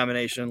Nation of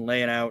Domination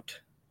laying out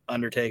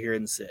Undertaker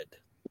and Sid.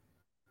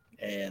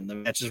 And the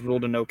match is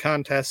ruled a no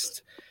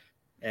contest,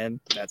 and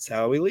that's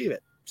how we leave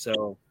it.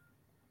 So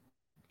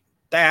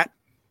that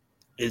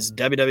is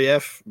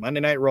WWF Monday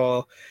Night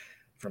Raw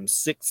from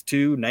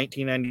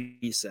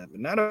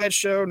 6/2/1997. Not a bad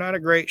show, not a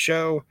great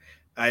show.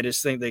 I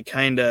just think they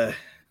kind of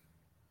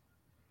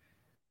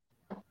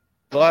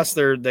lost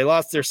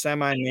their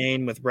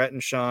semi-main with Brett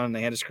and Shawn.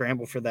 They had to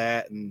scramble for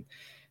that, and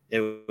it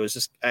was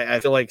just I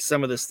feel like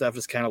some of this stuff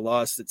is kind of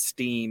lost its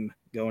steam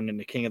going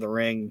into King of the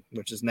Ring,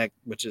 which is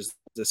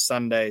this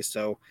Sunday.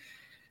 So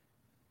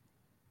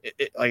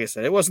like I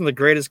said, it wasn't the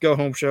greatest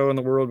go-home show in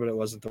the world, but it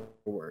wasn't the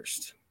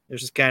worst. It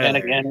was just kind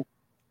of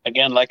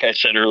again, like I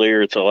said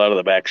earlier, it's a lot of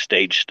the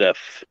backstage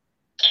stuff,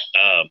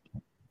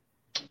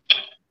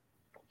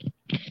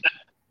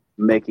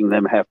 making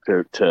them have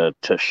to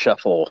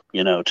shuffle,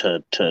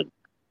 to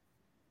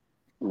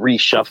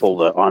reshuffle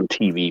the on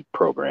TV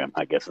program,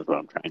 I guess is what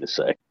I'm trying to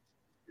say.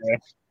 Yeah.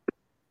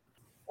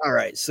 All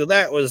right, so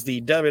that was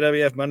the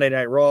WWF Monday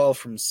Night Raw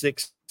from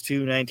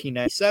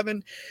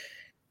 6/2/1997.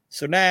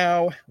 So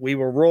now we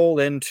will roll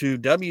into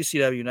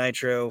WCW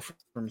Nitro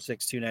from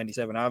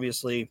 6/2/97,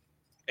 obviously,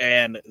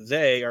 and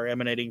they are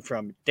emanating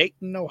from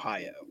Dayton,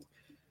 Ohio,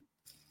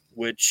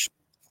 which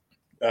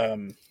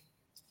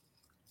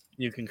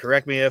you can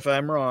correct me if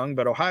I'm wrong,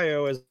 but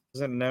Ohio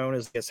isn't known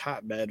as this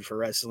hotbed for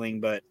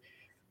wrestling, but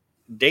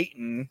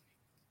Dayton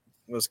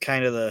was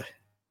kind of the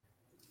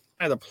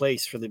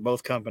place for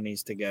both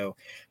companies to go.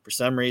 For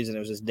some reason, it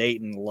was just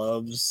Dayton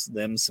loves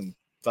them some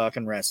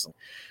fucking wrestling.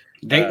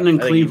 Dayton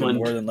and Cleveland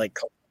more than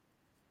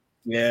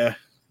yeah,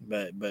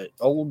 but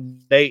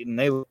old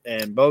Dayton,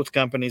 and both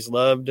companies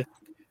loved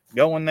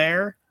going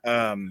there.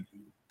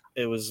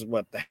 It was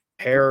the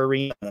Hare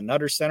Arena, the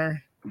Nutter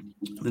Center.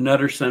 The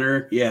Nutter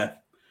Center, yeah.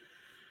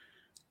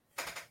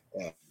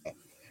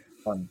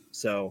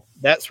 So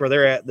that's where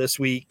they're at this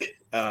week.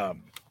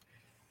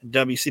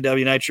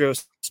 WCW Nitro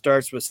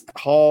starts with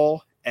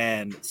Hall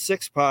and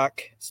Six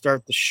Pac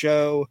start the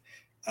show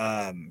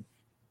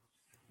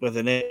with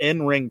an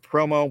in-ring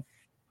promo.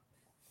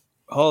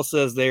 Hall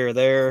says they are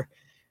there,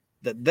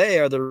 that they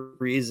are the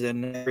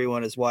reason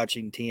everyone is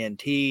watching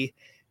TNT,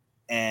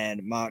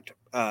 and mocked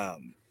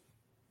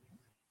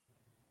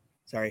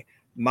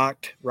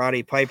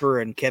Roddy Piper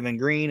and Kevin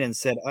Green, and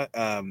said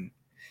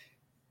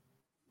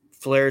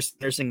Flair's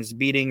nursing his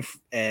beating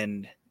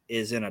and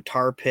is in a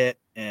tar pit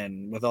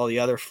and with all the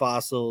other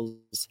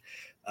fossils.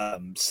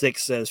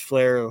 Six says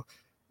Flair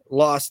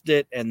lost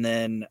it, and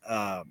then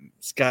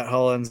Scott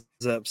Hall ends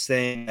up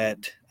saying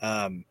that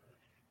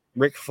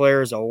Ric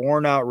Flair is a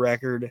worn out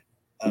record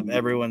of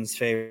everyone's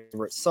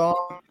favorite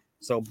song.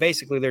 So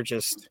basically they're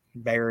just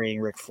burying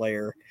Ric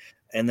Flair.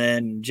 And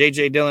then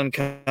J.J. Dillon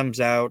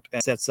comes out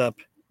and sets up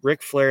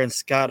Ric Flair and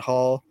Scott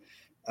Hall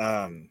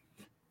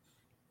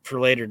for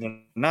later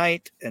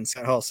tonight. And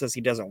Scott Hall says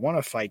he doesn't want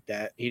to fight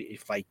that. He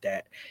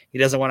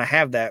doesn't want to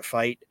have that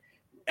fight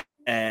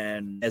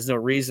and has no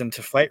reason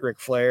to fight Ric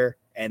Flair.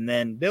 And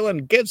then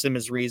Dillon gives him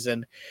his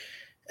reason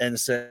and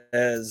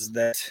says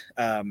that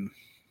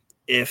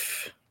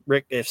if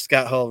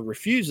Scott Hall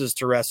refuses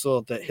to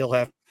wrestle, that he'll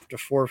have to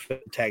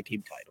forfeit tag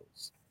team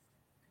titles.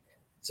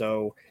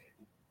 So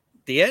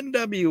the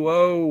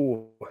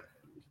NWO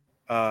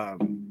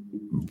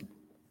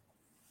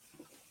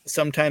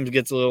sometimes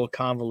gets a little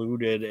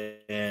convoluted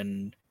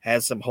and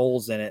has some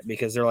holes in it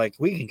because they're like,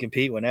 we can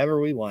compete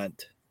whenever we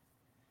want.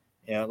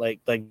 Like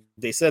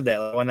they said that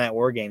on that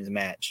War Games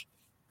match.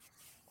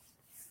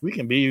 We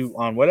can be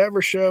on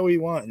whatever show we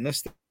want, and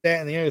this, that,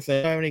 and the other thing.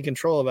 They don't have any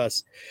control of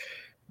us.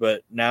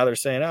 But now they're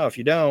saying, if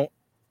you don't,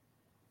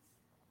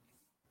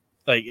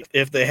 like,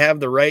 if they have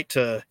the right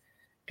to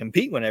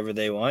compete whenever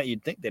they want,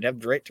 you'd think they'd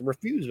have the right to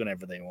refuse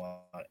whenever they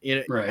want.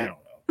 Right. I don't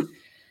know.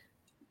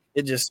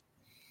 It just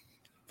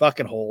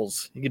fucking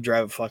holes. You could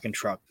drive a fucking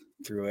truck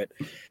through it.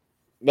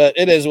 But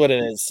it is what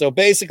it is. So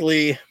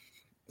basically,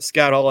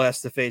 Scott Hall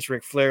has to face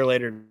Ric Flair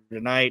later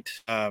tonight,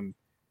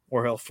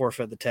 or he'll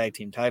forfeit the tag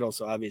team title.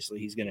 So obviously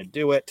he's going to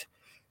do it.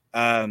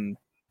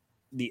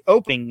 The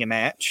opening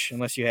match,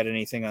 unless you had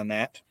anything on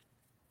that.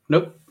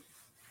 Nope.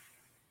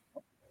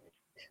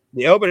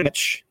 The opening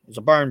match is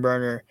a barn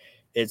burner.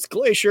 It's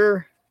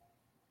Glacier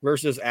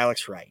versus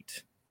Alex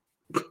Wright.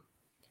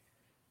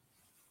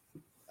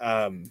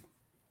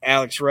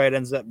 Alex Wright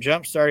ends up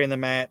jump starting the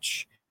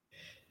match.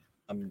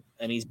 And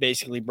he's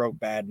basically broke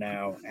bad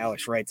now.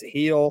 Alex Wright's a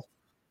heel.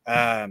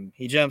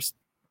 He jump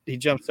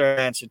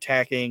starts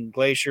attacking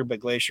Glacier, but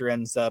Glacier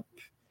ends up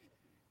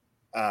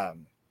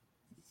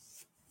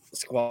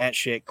squash that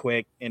shit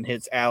quick and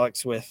hits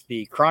Alex with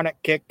the cryonic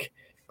kick.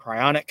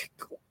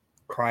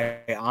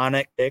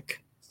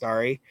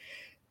 Sorry.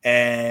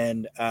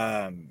 And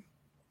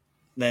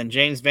then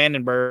James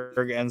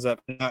Vandenberg ends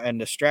up and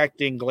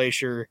distracting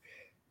Glacier,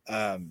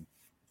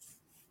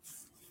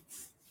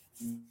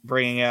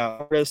 bringing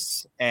out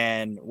Chris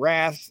and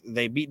Wrath.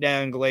 They beat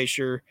down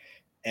Glacier,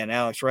 and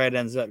Alex Wright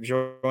ends up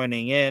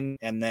joining in.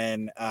 And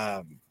then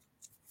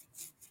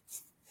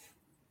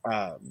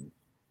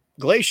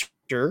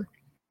Glacier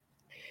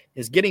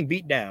is getting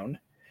beat down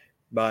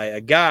by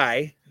a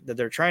guy that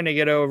they're trying to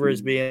get over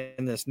as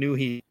being this new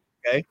heel.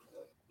 Okay,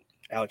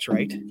 Alex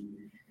Wright.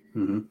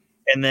 Mm-hmm.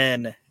 And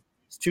then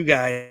two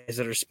guys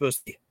that are supposed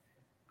to be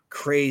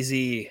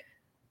crazy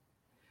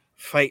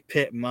fight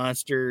pit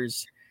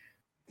monsters,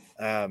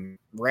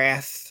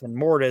 Wrath and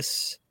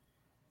Mortis.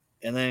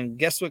 And then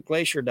guess what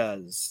Glacier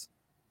does?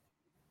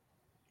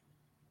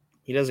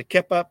 He does a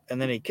kip up,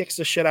 and then he kicks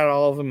the shit out of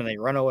all of them, and they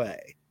run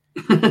away.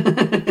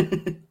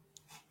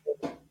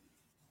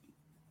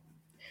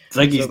 It's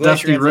like he's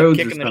Dusty Rhodes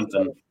or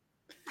something.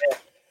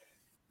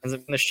 Ends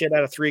up the shit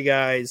out of three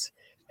guys,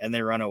 and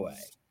they run away.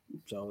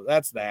 So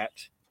that's that.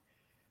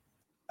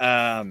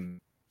 The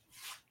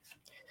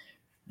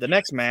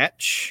next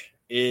match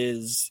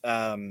is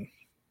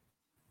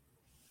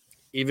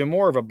even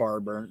more of a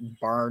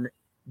barn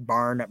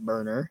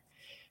burner.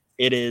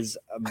 It is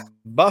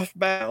Buff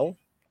Battle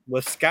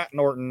with Scott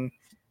Norton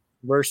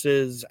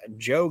versus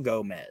Joe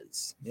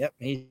Gomez. Yep,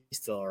 he's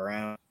still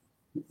around.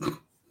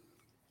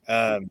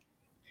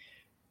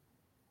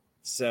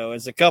 So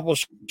it's a couple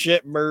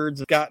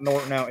shitbirds. Scott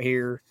Norton out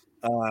here.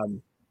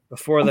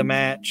 Before the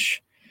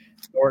match,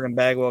 Norton and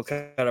Bagwell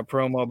cut a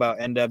promo about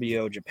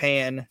NWO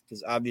Japan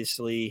because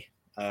obviously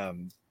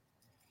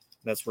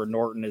that's where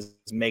Norton is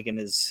making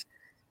his.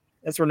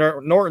 That's where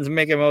Norton's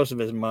making most of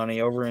his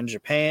money over in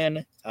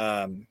Japan.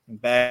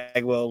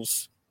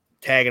 Bagwell's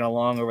tagging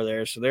along over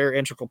there, so they're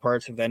integral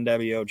parts of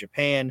NWO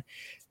Japan,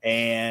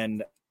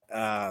 and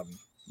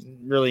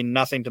really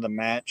nothing to the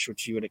match,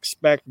 which you would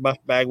expect. Buff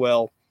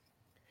Bagwell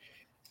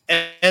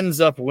ends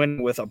up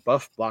winning with a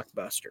Buff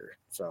Blockbuster,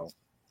 so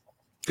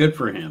good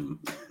for him.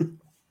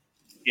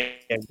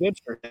 Yeah, good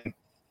for him.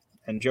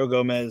 And Joe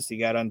Gomez, he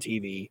got on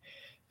TV.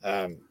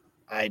 I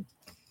had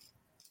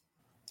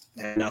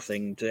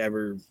nothing to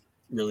ever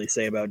really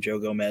say about Joe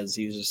Gomez.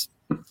 He was just.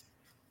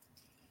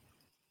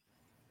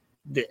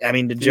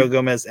 Did Joe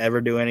Gomez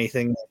ever do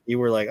anything that you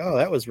were like, oh,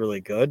 that was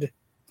really good?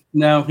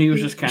 No, he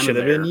was just kind of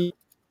there. Been.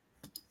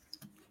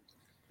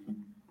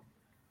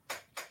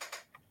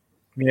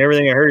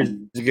 Everything I heard,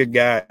 he's a good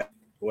guy.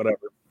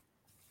 Whatever.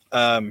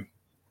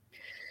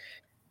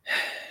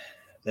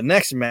 The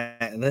next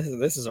match,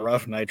 this is a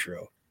rough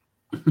Nitro.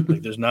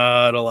 Like, there's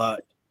not a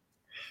lot.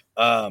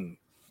 The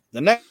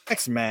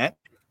next match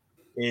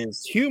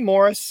is Hugh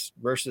Morris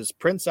versus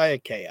Prince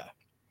Iakea.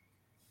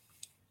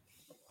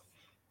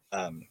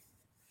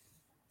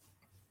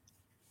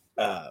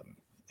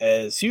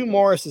 As Hugh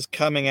Morris is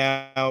coming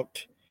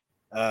out,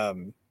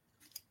 Conan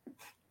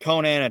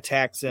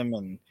attacks him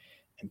and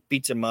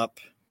beats him up.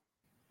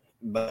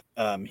 But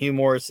Hugh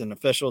Morris and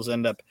officials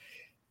end up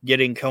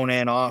getting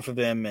Conan off of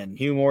him, and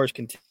Hugh Morris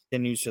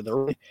continues to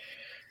the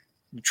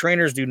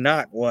trainers do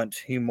not want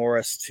Hugh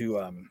Morris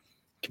to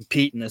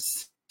compete in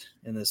this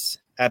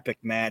epic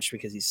match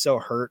because he's so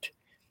hurt.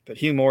 But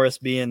Hugh Morris,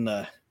 being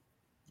the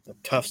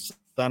tough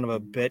son of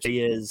a bitch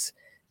he is,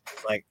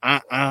 like,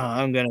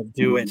 I'm gonna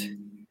do it.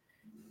 And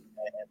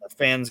the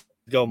fans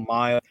go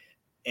mild,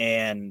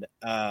 and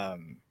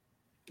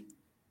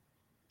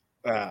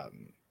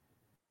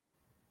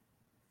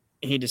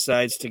he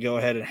decides to go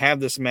ahead and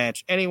have this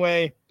match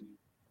anyway,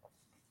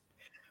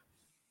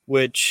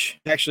 which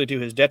actually to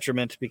his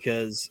detriment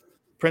because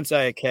Prince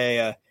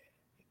Iakea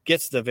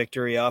gets the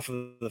victory off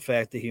of the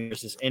fact that he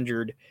was just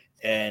injured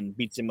and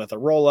beats him with a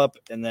roll-up,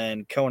 and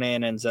then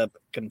Conan ends up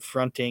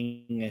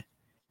confronting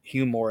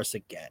Hugh Morris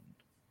again.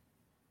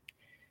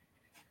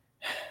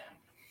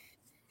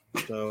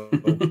 So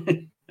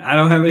I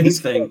don't have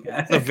anything.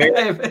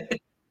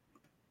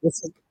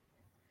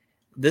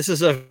 This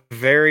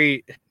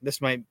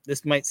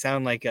might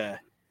sound like a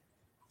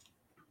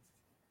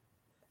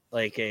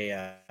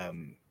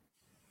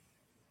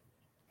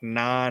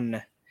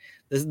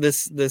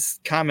this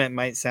comment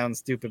might sound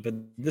stupid, but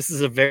this is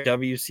a very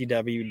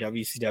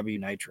WCW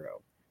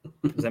Nitro.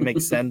 Does that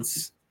make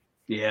sense?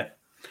 Yeah.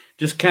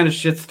 Just kind of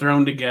shit's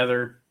thrown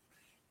together.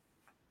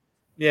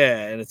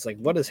 Yeah, and it's like,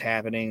 what is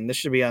happening? This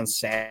should be on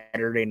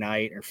Saturday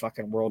night or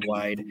fucking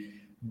worldwide,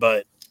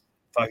 but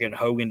fucking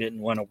Hogan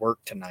didn't want to work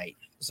tonight.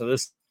 So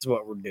this is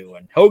what we're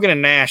doing. Hogan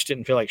and Nash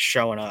didn't feel like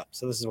showing up,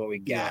 so this is what we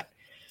got.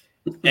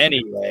 Yeah.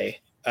 Anyway,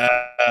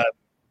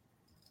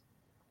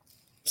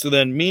 so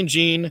then Mean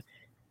Gene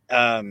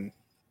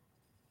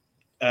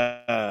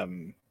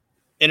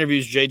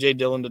interviews J.J.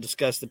 Dillon to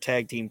discuss the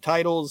tag team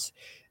titles,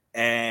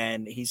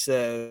 and he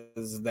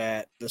says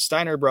that the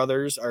Steiner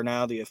brothers are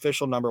now the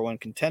official number one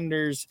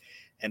contenders,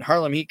 and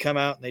Harlem Heat come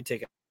out and they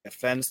take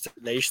offense.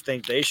 They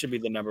think they should be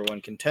the number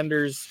one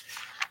contenders.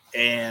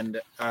 And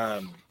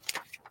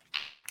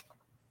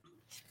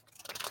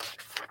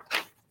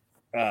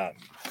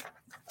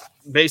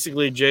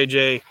basically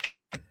JJ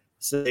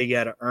said they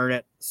got to earn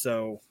it.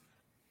 So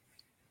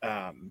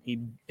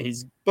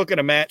he's booking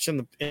a match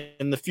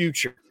in the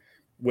future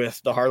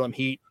with the Harlem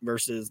Heat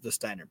versus the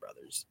Steiner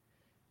brothers.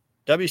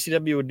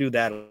 WCW would do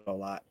that a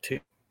lot too.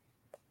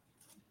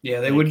 Yeah,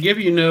 they would give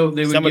you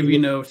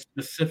no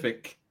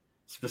specifics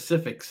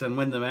on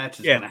when the match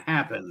is going to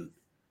happen.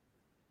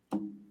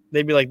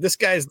 They'd be like, this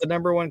guy's the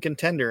number one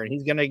contender,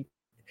 and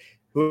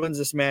who wins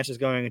this match is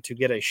going to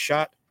get a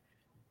shot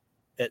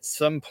at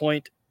some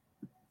point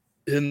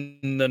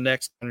in the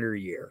next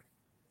year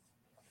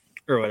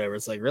or whatever.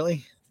 It's like,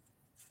 really?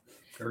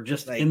 Or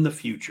just like, in the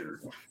future.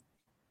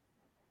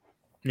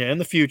 Yeah, in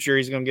the future,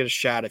 he's going to get a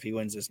shot if he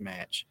wins this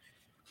match.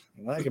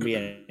 Well, that could be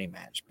any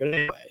match. But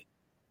anyway,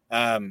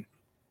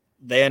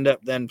 they end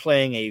up then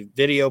playing a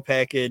video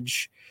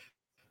package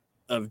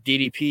of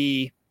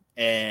DDP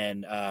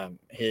and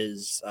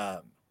his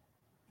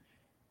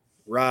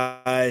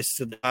rise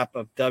to the top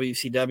of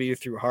WCW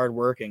through hard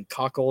work and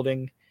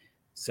cuckolding.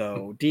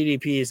 So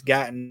DDP has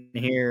gotten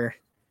here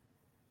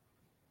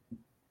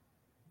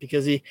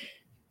because he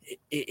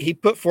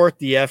put forth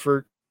the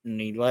effort and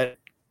he let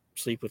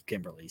sleep with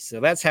Kimberly. So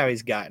that's how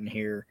he's gotten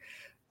here.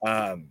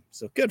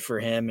 So good for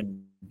him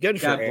and good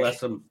for God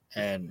bless him.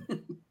 And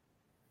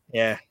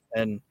yeah,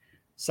 and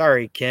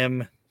sorry,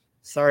 Kim.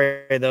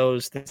 Sorry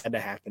those things had to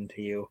happen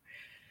to you.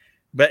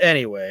 But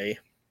anyway,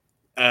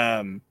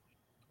 the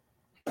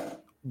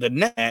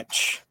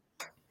match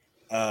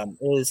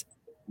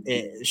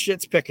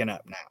shit's picking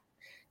up now.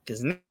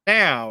 Because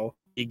now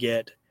you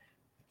get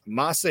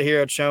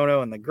Masahiro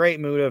Chono and the Great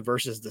Muta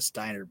versus the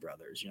Steiner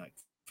brothers. You're like,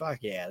 fuck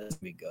yeah, this is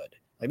gonna be good.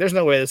 Like, there's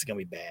no way this is gonna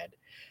be bad.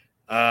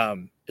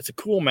 It's a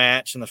cool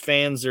match, and the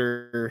fans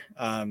are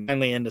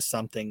finally into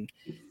something.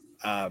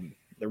 They're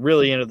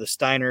really into the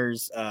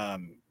Steiners.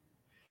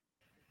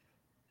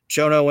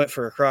 Chono went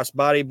for a cross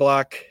body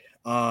block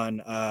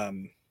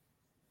on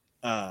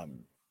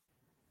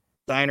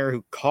Steiner,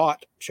 who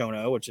caught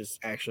Chono, which is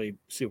actually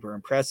super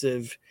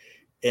impressive,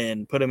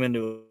 and put him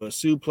into a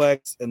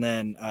suplex. And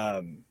then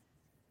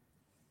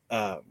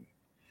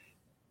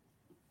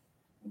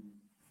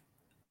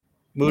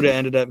Muta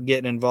ended up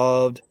getting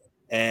involved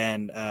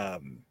and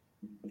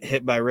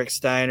hit by Rick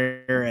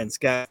Steiner and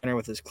Scott Steiner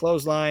with his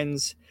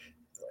clotheslines.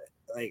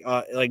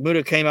 Like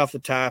Muta came off the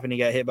top and he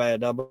got hit by a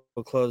double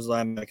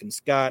clothesline by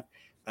Scott.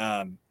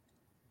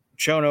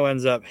 Chono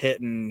ends up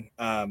hitting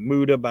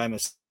Muta by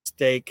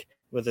mistake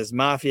with his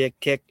mafia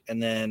kick,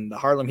 and then the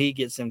Harlem Heat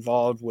gets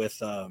involved with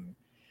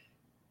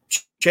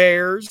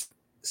chairs.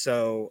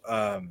 So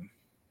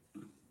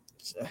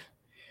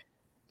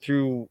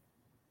through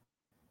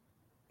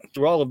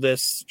all of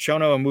this,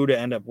 Chono and Muta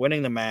end up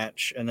winning the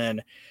match, and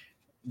then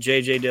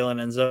J.J. Dillon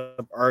ends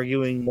up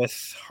arguing with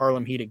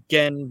Harlem Heat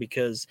again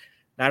because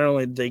not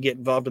only did they get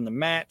involved in the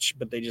match,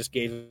 but they just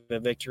gave a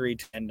victory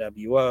to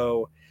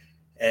NWO.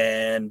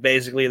 And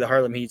basically the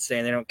Harlem Heat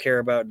saying they don't care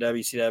about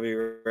WCW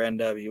or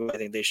NWO. I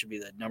think they should be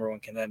the number one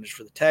contenders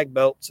for the tag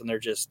belts, and they're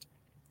just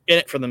in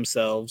it for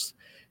themselves.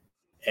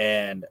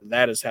 And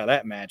that is how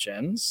that match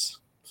ends.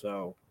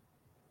 So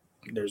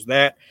there's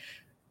that.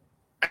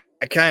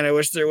 I kind of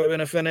wish there would have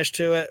been a finish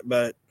to it,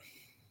 but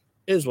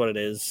it is what it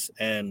is.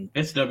 And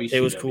it's WCW.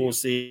 It was cool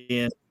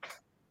seeing.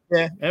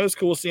 Yeah, it was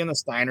cool seeing the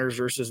Steiners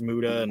versus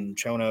Muta and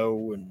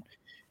Chono, and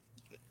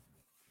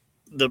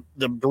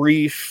the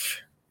brief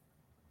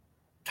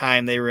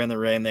time they were in the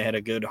ring, they had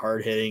a good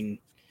hard hitting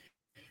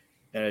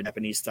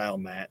Japanese style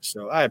match.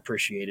 So I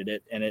appreciated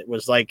it, and it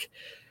was like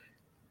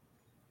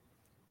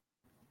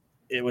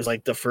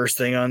the first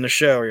thing on the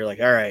show where you're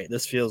like, all right,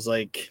 this feels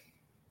like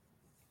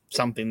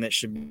something that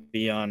should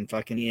be on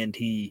fucking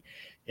ENT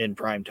in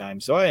prime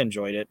time. So I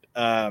enjoyed it.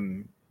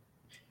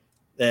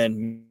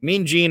 Then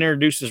Mean Gene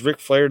introduces Ric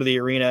Flair to the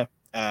arena.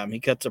 He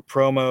cuts a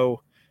promo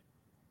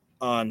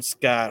on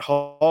Scott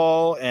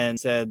Hall and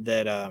said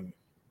that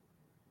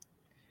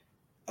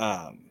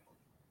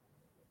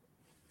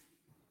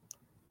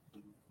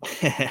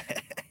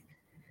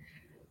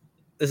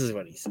this is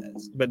what he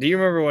says. But do you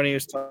remember when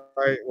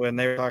when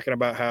they were talking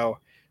about how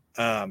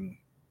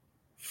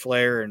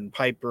Flair and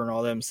Piper and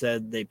all them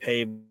said they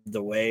paved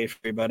the way for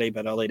everybody,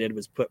 but all they did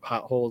was put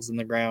potholes in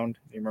the ground?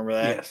 Do you remember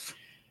that? Yes.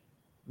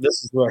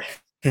 This is where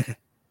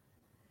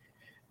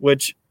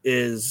which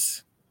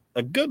is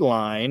a good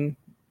line,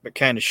 but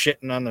kind of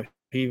shitting on the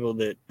people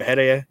that ahead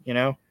of you, you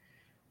know?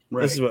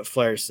 Right. This is what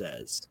Flair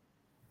says.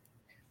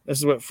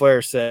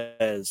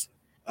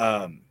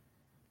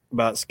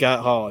 About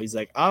Scott Hall. He's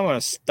like,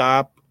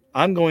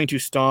 I'm going to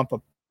stomp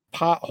a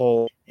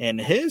pothole in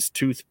his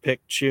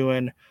toothpick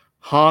chewing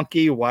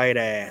honky white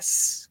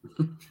ass.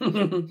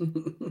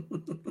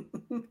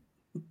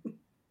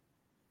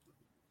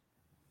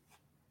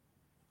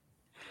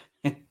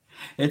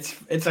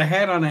 It's a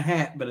hat on a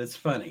hat, but it's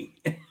funny.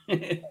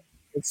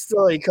 It's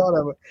still, he called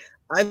him.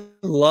 I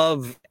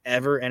love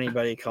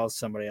anybody calls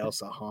somebody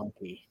else a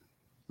honky.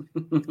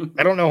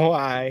 I don't know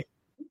why.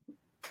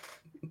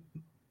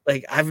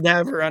 like I've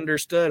never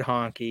understood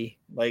Honky,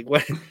 like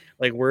what,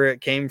 like where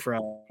it came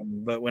from.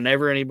 But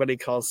whenever anybody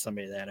calls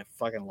somebody that, I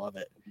fucking love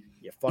it.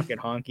 You fucking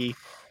Honky.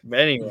 But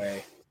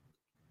anyway,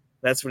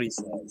 that's what he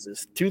says: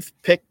 is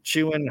toothpick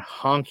chewing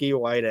honky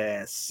white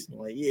ass. I'm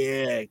like,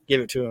 yeah,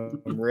 give it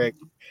to him, Rick.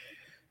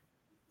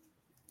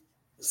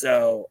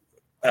 So,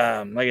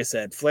 like I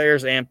said,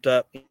 Flair's amped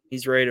up.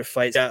 He's ready to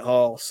fight Scott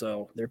Hall.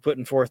 So they're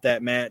putting forth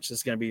that match. This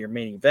is going to be your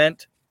main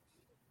event.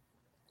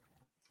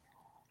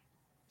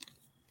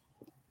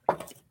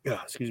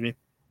 Excuse me.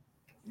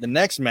 The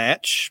next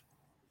match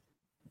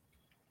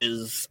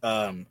is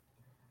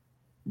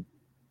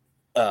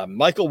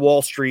Michael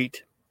Wall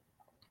Street,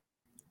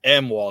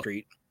 M. Wall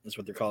Street is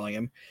what they're calling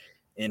him,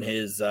 in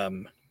his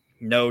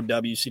no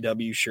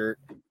WCW shirt.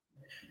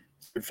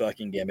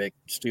 Fucking gimmick,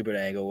 stupid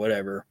angle,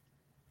 whatever.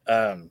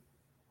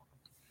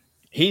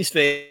 He's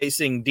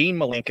facing Dean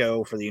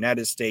Malenko for the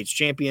United States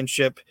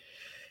Championship.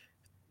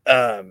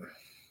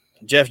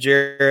 Jeff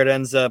Jarrett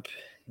ends up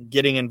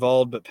getting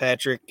involved, but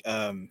Patrick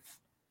ends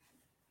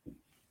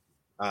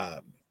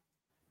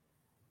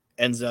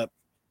up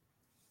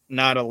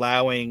not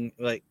allowing,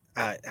 like,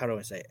 how do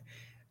I say it?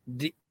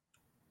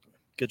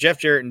 Because Jeff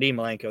Jarrett and Dean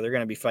Malenko, they're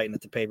going to be fighting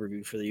at the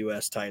pay-per-view for the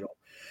U.S. title.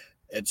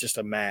 It's just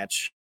a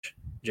match.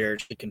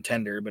 Jarrett's the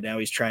contender, but now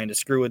he's trying to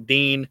screw with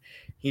Dean.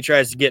 He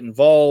tries to get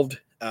involved,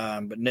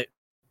 but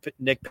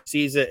Nick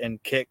sees it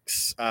and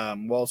kicks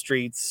Wall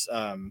Street's,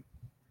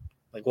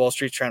 like Wall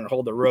Street's trying to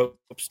hold the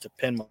ropes to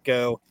pin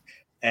Malenko,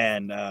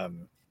 and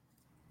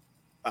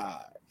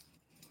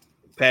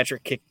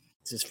Patrick kicks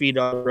his feet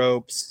on the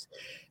ropes,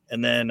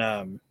 and then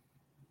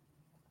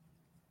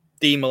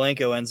Dean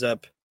Malenko ends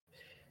up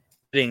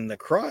hitting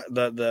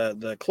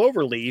the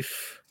clover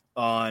leaf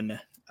on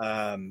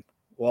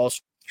Wall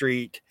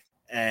Street,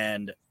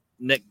 and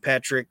Nick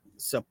Patrick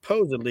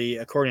supposedly,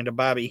 according to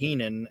Bobby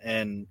Heenan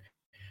and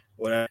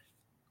whatever,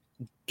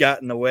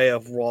 got in the way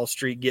of Wall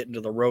Street getting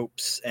to the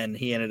ropes, and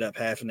he ended up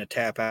having to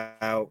tap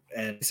out.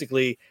 And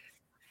basically,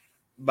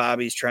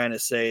 Bobby's trying to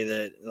say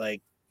that,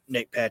 like,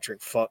 Nick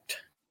Patrick fucked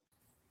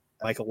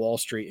Michael Wall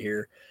Street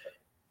here.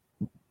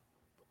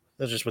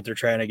 That's just what they're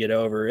trying to get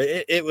over.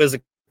 It was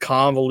a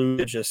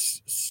convoluted,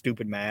 just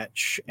stupid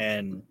match,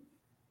 and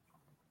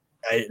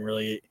I didn't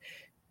really.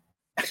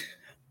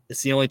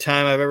 It's the only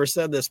time I've ever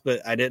said this,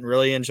 but I didn't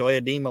really enjoy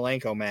a Dean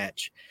Malenko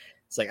match.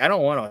 It's like, I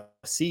don't want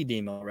to see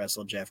Dean Malenko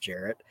wrestle Jeff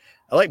Jarrett.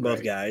 I like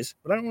both guys,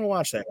 but I don't want to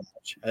watch that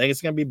match. I think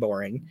it's going to be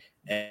boring.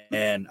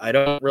 And I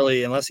don't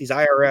really, unless he's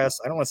IRS,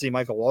 I don't want to see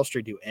Michael Wall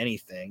Street do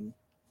anything.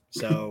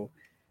 So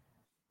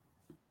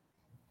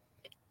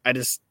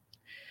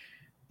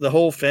the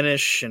whole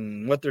finish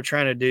and what they're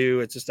trying to do,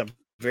 it's just a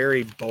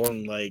very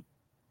boring, like,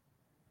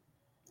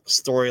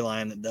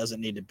 storyline that doesn't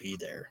need to be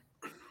there.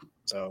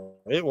 So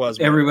it was.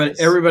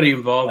 Everybody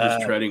involved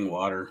is treading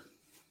water.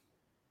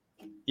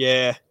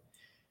 Yeah.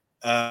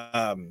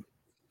 Then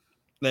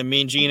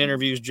Mean Gene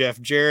interviews Jeff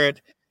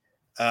Jarrett,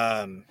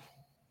 and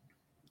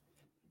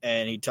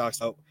he talks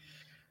about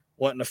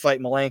wanting to fight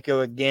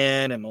Malenko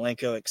again, and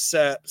Malenko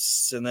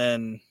accepts, and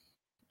then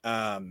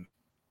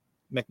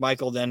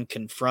McMichael then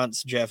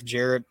confronts Jeff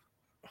Jarrett,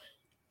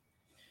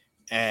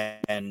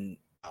 and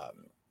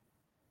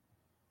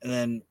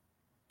then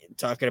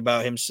talking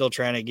about him still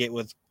trying to get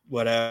with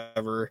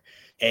whatever,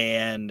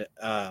 and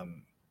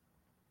then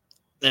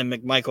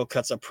McMichael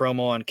cuts a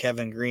promo on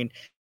Kevin Green.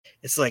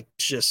 It's like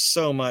just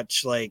so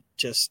much, like,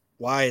 just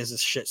why is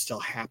this shit still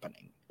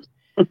happening?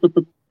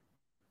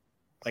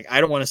 Like, I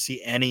don't want to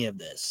see any of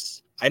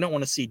this. I don't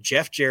want to see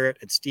Jeff Jarrett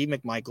and Steve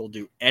McMichael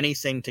do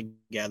anything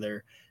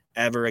together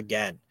ever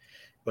again.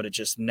 But it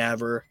just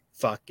never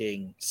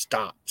fucking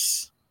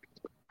stops.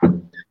 I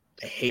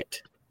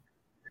hate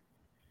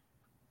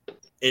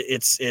it.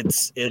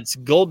 It's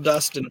Gold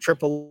Dust and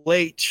Triple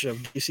H of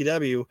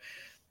WCW,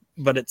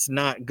 but it's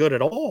not good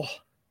at all.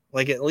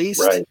 Like, at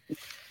least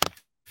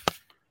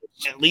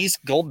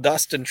Gold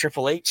Dust and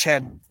Triple H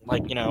had,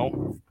 like, you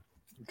know,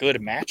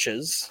 good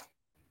matches.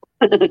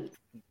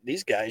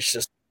 These guys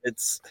just,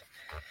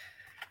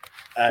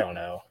 I don't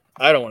know.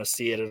 I don't want to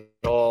see it at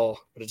all,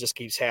 but it just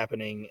keeps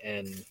happening,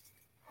 and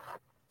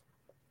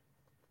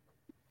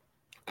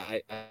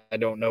I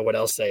don't know what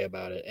else to say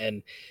about it.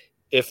 And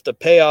if the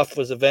payoff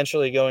was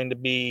eventually going to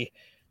be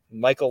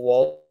Michael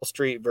Wall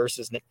Street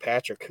versus Nick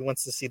Patrick, who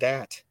wants to see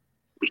that?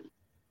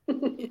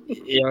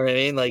 You know what I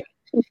mean? Like,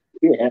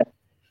 yeah.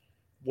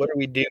 What are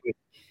we doing?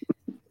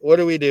 What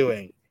are we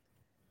doing?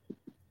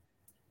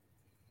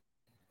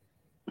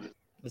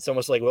 It's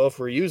almost like, well, if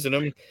we're using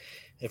them,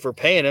 if we're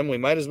paying them, we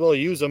might as well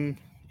use them.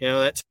 You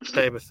know, that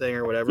type of thing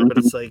or whatever. But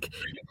it's like,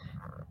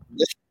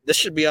 this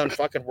should be on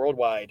fucking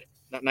Worldwide,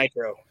 not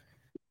Nitro.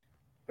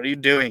 What are you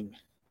doing?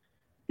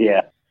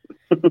 Yeah.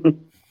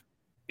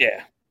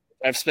 Yeah.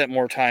 I've spent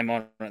more time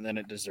on it than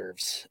it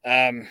deserves.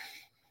 The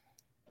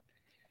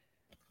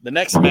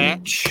next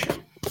match.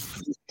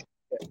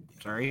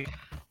 Sorry.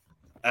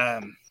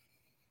 The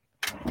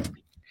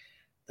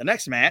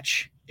next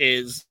match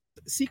is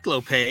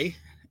Cyclope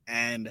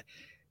and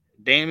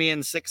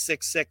Damien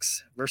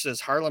 666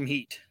 versus Harlem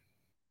Heat.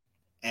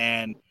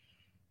 And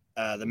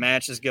The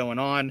match is going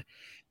on,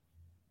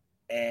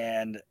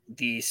 and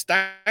the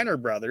Steiner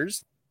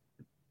brothers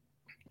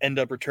end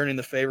up returning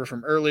the favor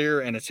from earlier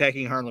and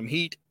attacking Harlem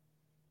Heat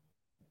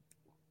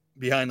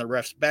behind the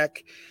ref's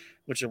back,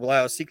 which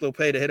allows Cyclope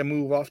to hit a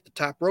move off the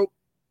top rope.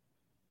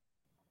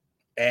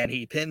 And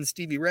he pins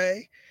Stevie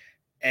Ray,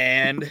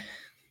 and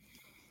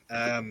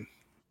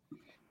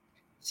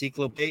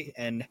Cyclope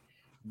and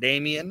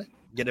Damien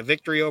get a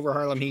victory over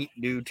Harlem Heat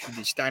due to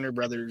the Steiner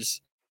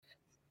brothers'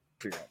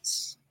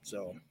 interference.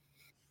 So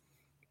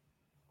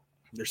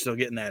they're still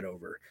getting that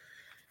over.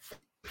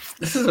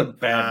 This is a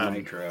bad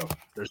Nitro.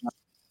 This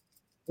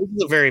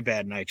is a very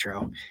bad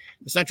Nitro.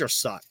 This Nitro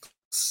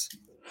sucks.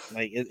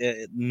 Like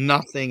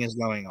nothing is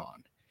going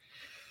on.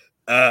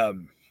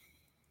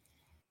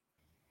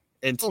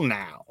 Until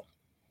now.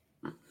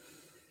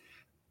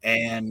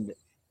 And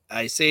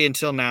I say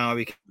until now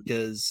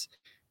because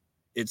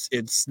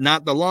it's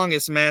not the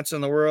longest match in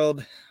the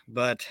world,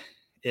 but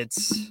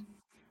it's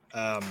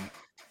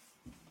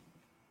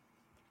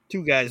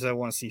two guys I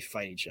want to see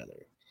fight each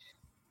other.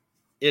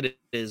 It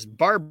is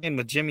Barbarian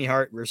with Jimmy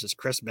Hart versus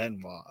Chris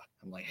Benoit.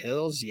 I'm like,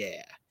 hells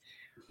yeah.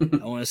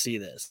 I want to see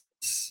this.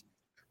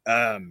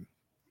 How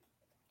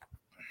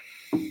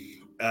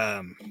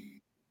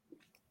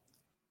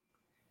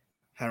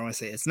do I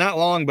say it? It's not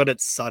long, but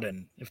it's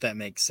sudden, if that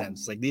makes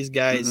sense. Like these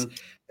guys,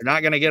 they're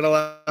not going to get a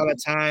lot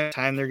of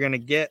time they're going to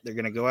get. They're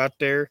going to go out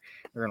there,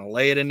 they're going to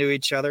lay it into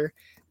each other,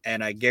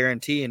 and I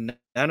guarantee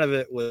none of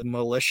it was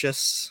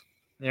malicious.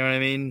 You know what I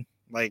mean?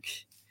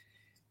 Like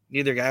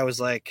neither guy was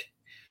like,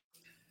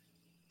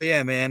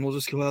 yeah, man, we'll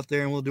just go out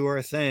there and we'll do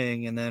our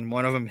thing. And then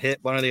one of them hit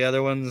one of the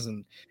other ones,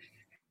 and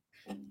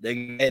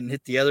they hadn't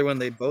hit the other one.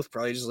 They both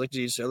probably just looked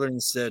at each other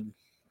and said,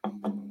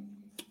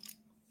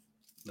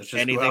 let's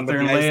just go out there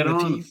and lay it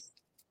on. Teeth.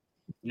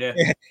 Yeah.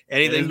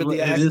 Anything but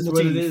the eyes and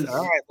the teeth.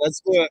 All right,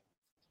 let's do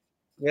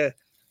it.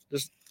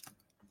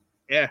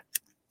 Yeah.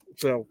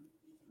 So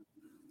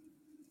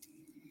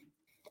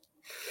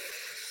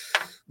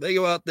they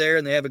go out there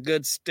and they have a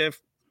good stiff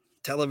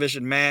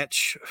television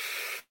match.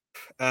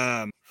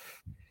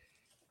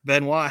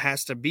 Benoit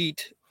has to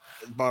beat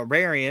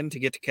Barbarian to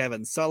get to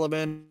Kevin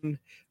Sullivan.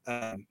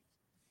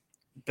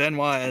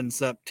 Benoit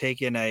ends up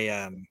taking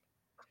a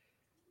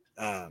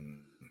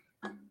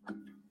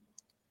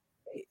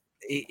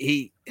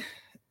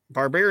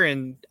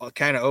Barbarian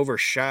kind of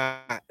overshot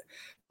a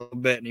little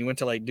bit, and he went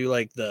to like do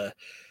like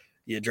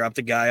you drop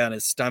the guy on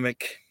his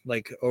stomach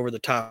like over the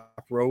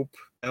top rope,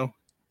 you know?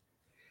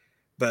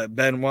 But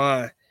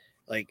Benoit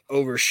like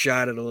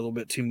overshot it a little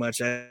bit too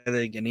much, I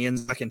think, and he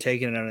ends up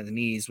taking it on his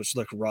knees, which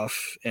looked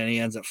rough, and he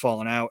ends up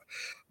falling out.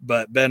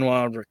 But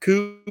Benoit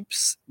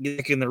recoups,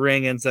 gets in the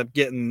ring, ends up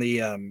getting the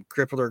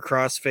crippler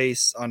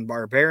crossface on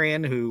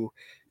Barbarian, who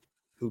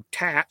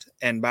tapped,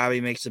 and Bobby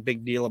makes a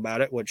big deal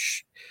about it,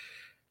 which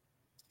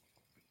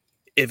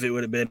if it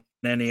would have been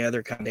any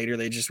other commentator,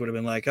 they just would have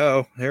been like,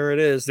 oh, there it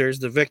is, there's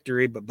the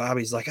victory. But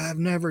Bobby's like, I've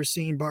never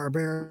seen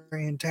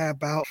Barbarian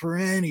tap out for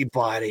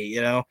anybody,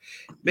 you know.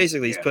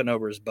 Basically he's putting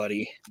over his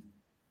buddy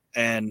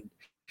and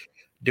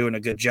doing a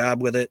good job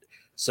with it.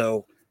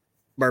 So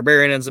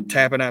Barbarian ends up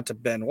tapping out to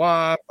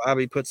Benoit.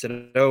 Bobby puts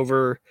it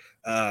over,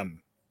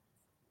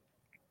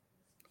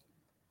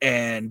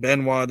 and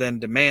Benoit then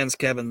demands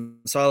Kevin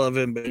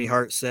Sullivan, but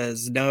Hart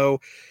says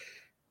no.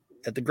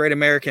 At the Great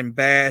American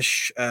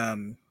Bash,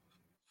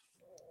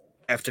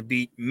 have to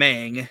beat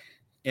Meng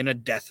in a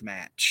death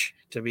match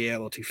to be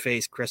able to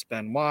face Chris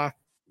Benoit,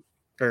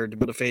 or to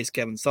be able to face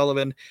Kevin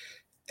Sullivan.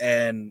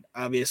 And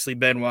obviously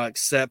Benoit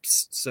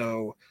accepts.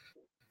 So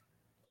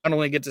not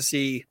only get to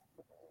see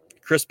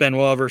Chris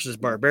Benoit versus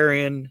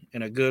Barbarian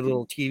in a good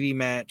little TV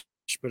match,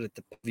 but at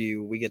the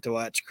view we get to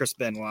watch Chris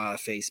Benoit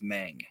face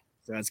Meng.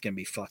 So that's gonna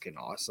be fucking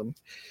awesome.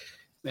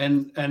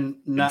 And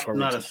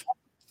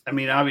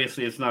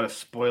obviously it's not a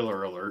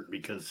spoiler alert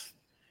because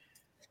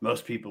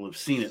most people have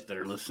seen it that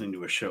are listening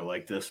to a show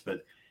like this,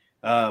 but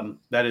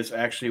that is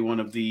actually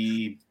one of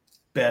the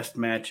best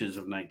matches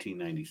of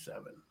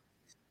 1997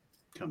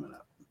 coming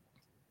up.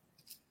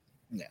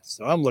 Yeah,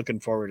 so I'm looking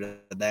forward to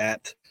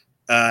that.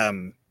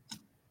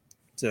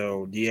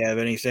 So do you have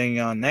anything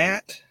on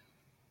that?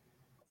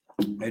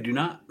 I do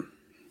not.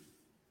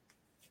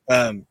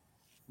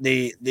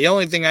 The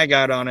only thing I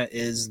got on it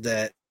is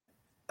that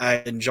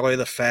I enjoy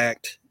the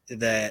fact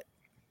that,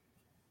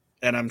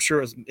 and I'm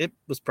sure it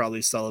was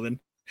probably Sullivan,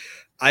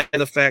 I like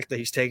the fact that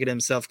he's taken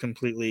himself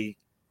completely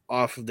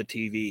off of the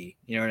TV.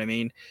 You know what I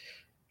mean?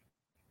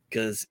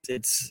 Because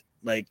it's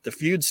like the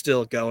feud's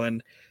still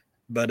going,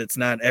 but it's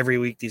not every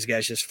week these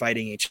guys just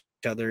fighting each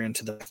other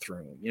into the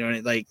bathroom. You know what I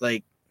mean?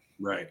 Like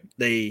right.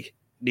 Do you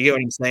get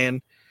what I'm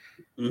saying?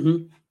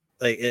 Mm-hmm.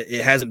 Like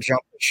it hasn't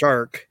jumped the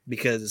shark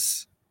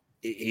because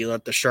he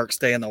let the shark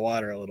stay in the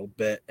water a little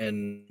bit,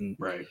 and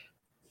right.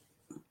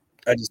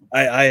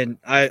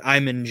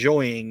 I'm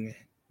enjoying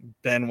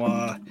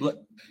Benoit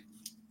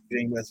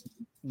being with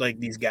like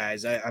these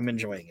guys. I'm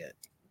enjoying it.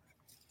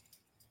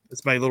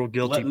 It's my little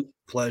guilty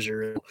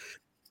pleasure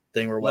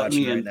thing we're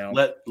watching right now.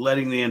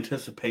 Letting the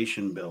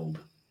anticipation build.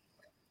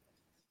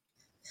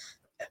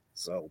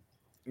 So,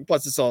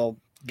 plus it's all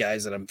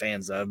guys that I'm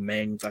fans of.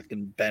 Ming,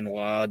 fucking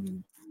Benoit,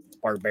 and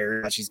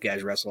Barbarian. These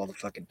guys wrestle all the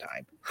fucking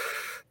time.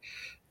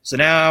 So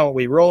now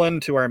we roll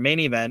into our main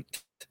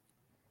event.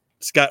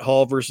 Scott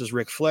Hall versus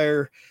Ric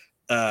Flair.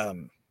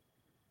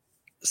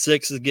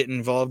 Six is getting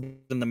involved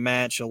in the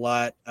match a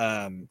lot.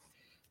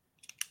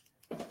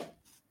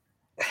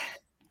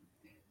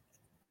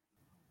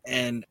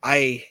 And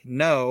I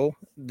know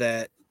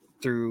that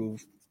through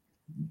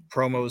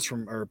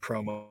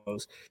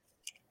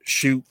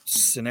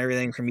shoots and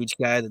everything from each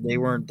guy that they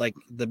weren't like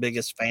the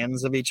biggest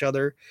fans of each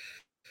other.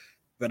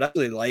 But I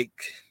really like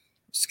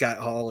Scott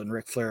Hall and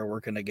Ric Flair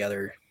working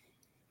together.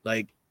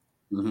 Like,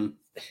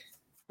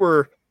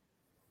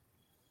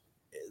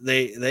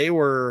 they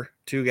were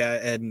two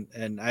guys,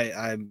 and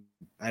I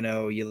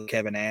know you love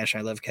Kevin Nash.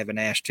 I love Kevin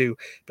Nash too.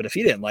 But if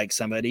he didn't like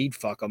somebody, he'd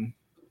fuck them.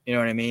 You know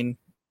what I mean?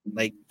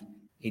 Like,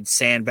 he'd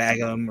sandbag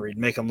them or he'd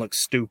make them look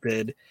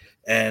stupid.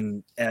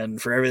 And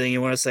for everything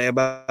you want to say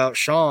about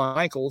Shawn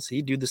Michaels,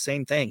 he'd do the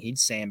same thing. He'd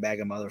sandbag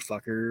a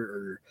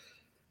motherfucker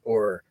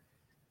or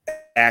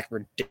act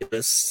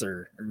ridiculous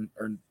or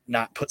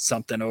not put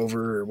something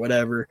over or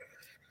whatever.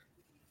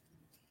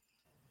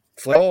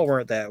 Flair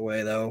weren't that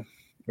way though.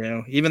 You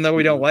know, even though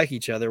we don't like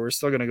each other, we're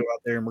still going to go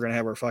out there and we're going to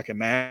have our fucking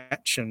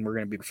match and we're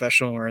going to be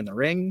professional. We're in the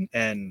ring,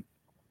 and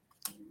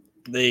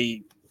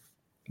they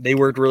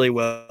worked really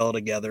well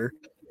together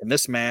in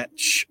this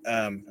match.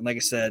 And like I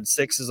said,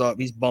 Six is up.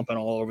 He's bumping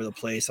all over the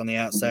place on the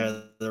outside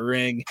of the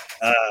ring.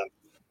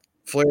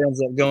 Flair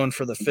ends up going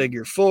for the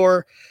figure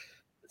four.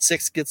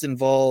 Six gets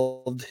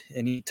involved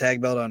and he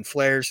tag belt on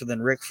Flair. So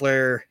then Ric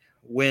Flair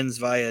wins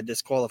via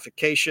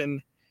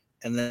disqualification.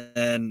 And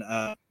then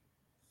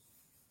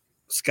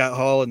Scott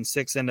Hall and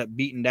Six end up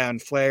beating down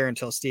Flair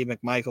until Steve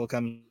McMichael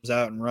comes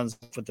out and runs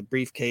with the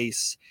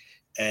briefcase.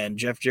 And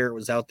Jeff Jarrett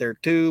was out there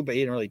too, but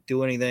he didn't really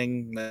do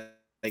anything.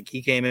 Like,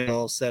 he came in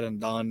all said and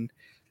done.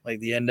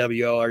 Like, the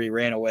NWO already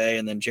ran away,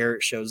 and then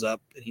Jarrett shows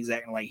up and he's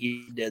acting like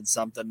he did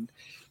something.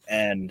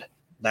 And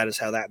that is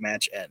how that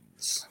match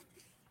ends.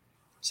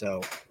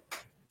 So,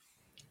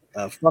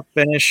 fuck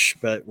finish,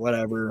 but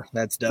whatever.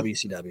 That's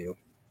WCW.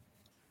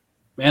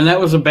 Man, that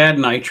was a bad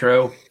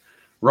Nitro.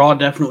 Raw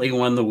definitely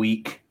won the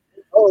week.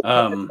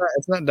 Oh,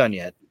 it's not done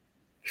yet.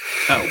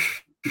 Oh,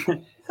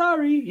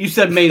 sorry. You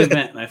said main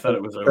event, and I thought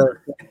it was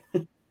over.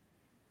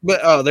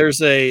 But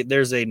there's a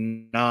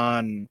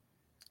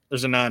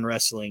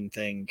non-wrestling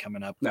thing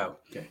coming up. No,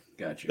 okay,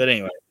 gotcha. But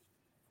anyway,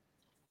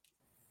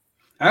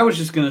 I was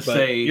just gonna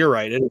say you're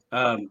right.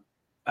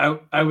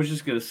 I was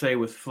just gonna say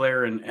with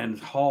Flair and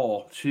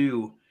Hall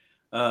too.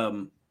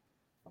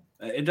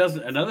 It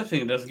doesn't. Another thing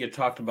that doesn't get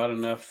talked about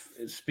enough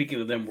is,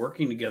 speaking of them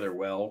working together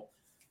well.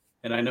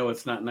 And I know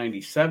it's not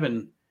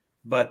 97,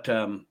 but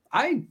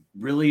I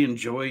really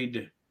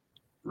enjoyed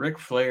Ric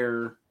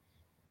Flair,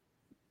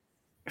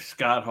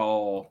 Scott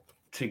Hall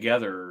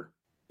together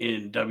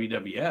in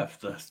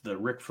WWF, the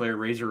Ric Flair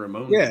Razor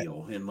Ramon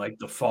deal in like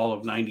the fall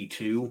of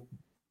 92.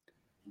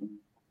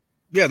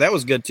 Yeah, that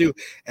was good too.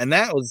 And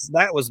that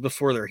was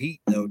before their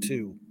heat though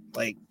too.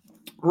 Like,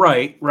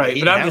 right.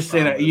 But I'm just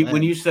saying that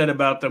when you said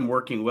about them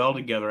working well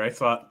together, I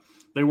thought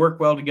they work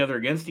well together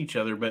against each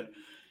other, but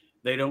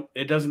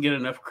it doesn't get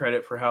enough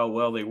credit for how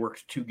well they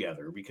worked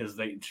together, because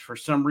for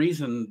some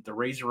reason, the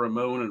Razor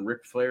Ramon and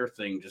Ric Flair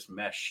thing just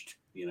meshed,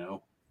 you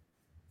know?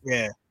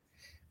 Yeah.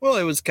 Well,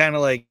 it was kind of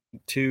like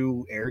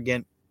too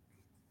arrogant.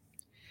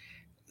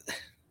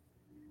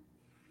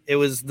 It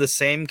was the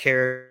same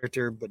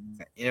character, but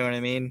you know what I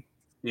mean?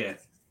 Yeah.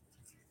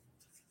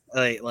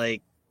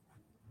 Like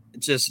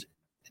just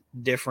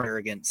different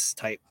arrogance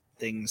type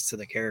things to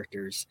the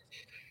characters.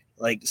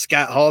 Like,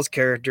 Scott Hall's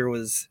character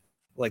was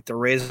like, the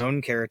Razor's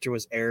own character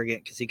was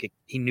arrogant because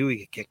he knew he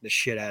could kick the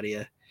shit out of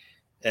you.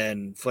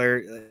 And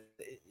Flair,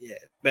 yeah.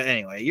 But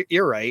anyway,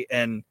 you're right.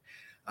 And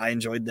I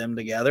enjoyed them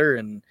together,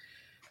 and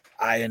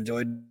I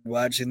enjoyed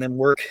watching them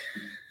work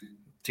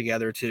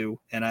together too.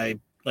 And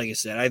like I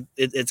said,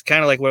 it's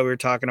kind of like what we were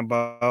talking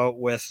about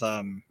with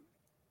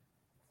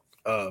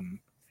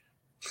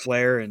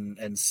Flair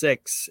and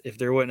Six. If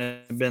there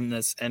wouldn't have been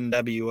this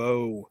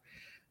NWO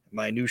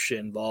minutia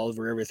involved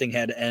where everything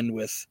had to end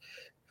with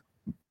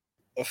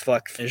a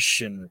fuck fish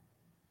and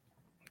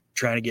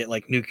trying to get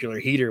like nuclear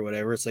heat or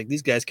whatever, it's like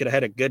these guys could have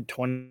had a good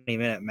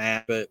 20-minute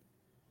match, but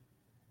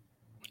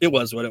it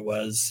was what it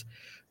was.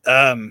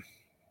 And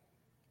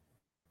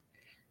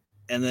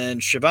then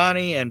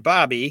Shivani and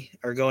Bobby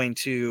are going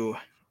to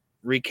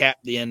recap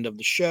the end of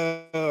the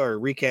show, or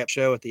recap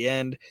show at the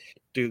end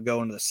to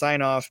go into the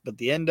sign off. But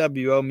the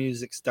NWO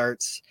music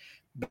starts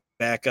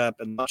back up,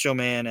 and Macho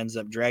Man ends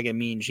up dragging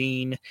Mean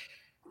Gene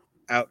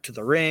out to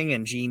the ring,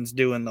 and Gene's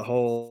doing the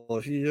whole,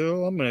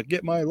 I'm going to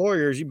get my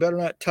lawyers, you better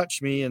not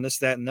touch me, and this,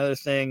 that, and another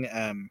thing.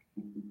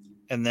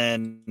 And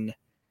then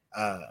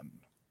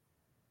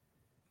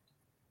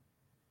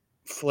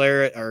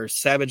Flair or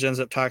Savage ends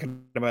up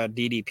talking about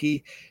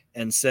DDP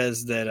and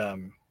says that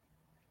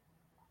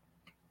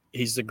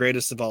he's the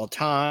greatest of all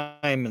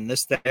time, and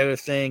this, that, other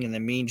thing. And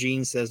then Mean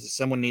Gene says that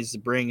someone needs to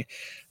bring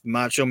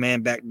Macho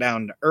Man back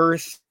down to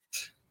earth.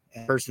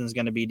 and the person's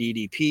going to be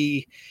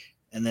DDP.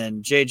 And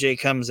then JJ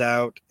comes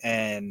out,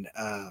 and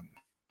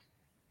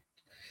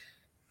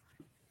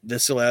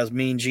this allows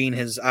Mean Gene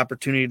his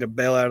opportunity to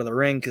bail out of the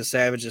ring because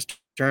Savage has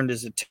turned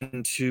his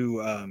attention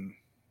to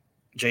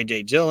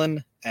JJ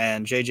Dillon,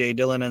 and JJ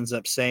Dillon ends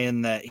up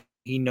saying that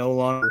he no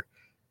longer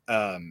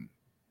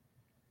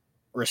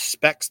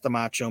respects the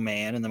Macho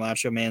Man, and the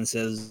Macho Man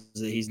says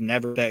that he's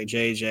never respected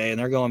JJ, and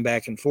they're going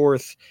back and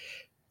forth,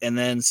 and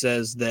then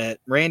says that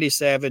Randy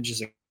Savage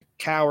is a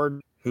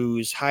coward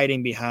who's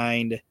hiding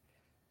behind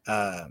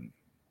the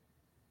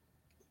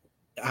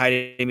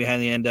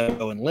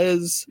NWO and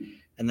Liz,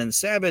 and then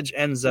Savage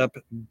ends up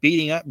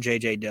beating up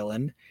JJ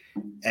Dillon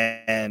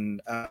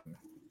and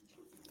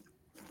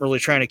really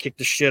trying to kick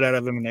the shit out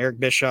of him, and Eric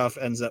Bischoff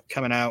ends up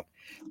coming out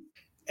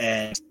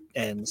and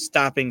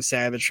stopping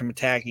Savage from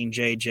attacking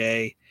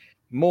JJ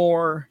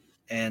more,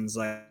 and is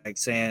like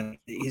saying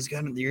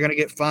you're gonna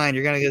get fined,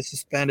 you're gonna get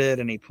suspended,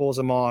 and he pulls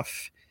him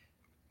off,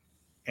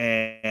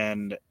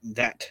 and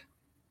that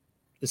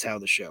is how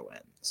the show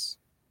ends.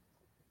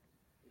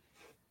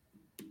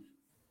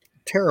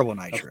 Terrible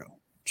Nitro.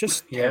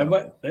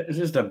 But it's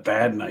just a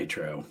bad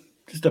Nitro.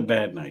 Just a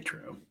bad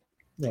Nitro.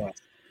 Yeah.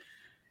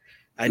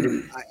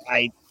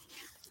 I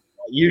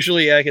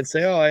usually I could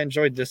say, I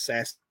enjoyed this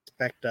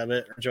aspect of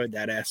it, or enjoyed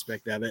that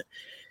aspect of it.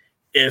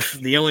 If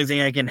the only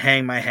thing I can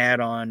hang my hat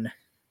on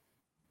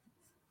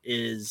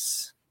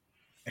is,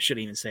 I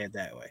shouldn't even say it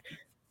that way.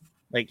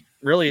 Like,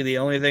 really, the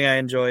only thing I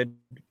enjoyed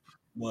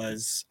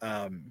was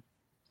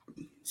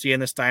seeing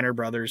the Steiner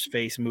brothers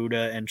face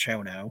Muda and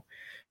Chono.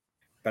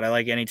 But I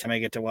like anytime I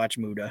get to watch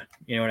Muda.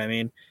 You know what I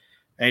mean?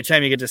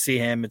 Anytime you get to see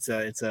him, it's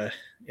a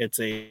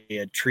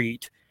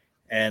treat.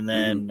 And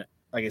then,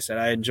 like I said,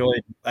 I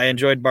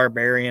enjoyed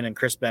Barbarian and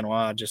Chris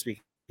Benoit just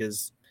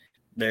because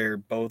they're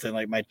both in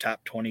like my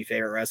top 20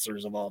 favorite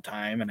wrestlers of all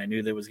time, and I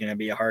knew there was going to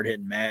be a hard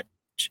hitting match.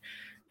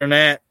 And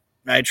that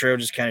Nitro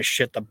just kind of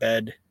shit the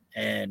bed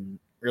and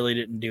really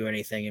didn't do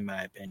anything, in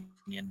my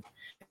opinion.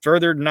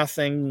 Furthered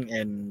nothing,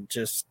 and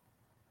just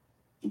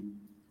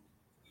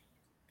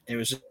it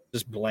was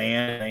just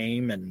bland,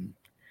 lame, and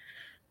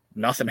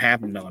nothing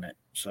happened on it.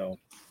 So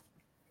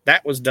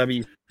that was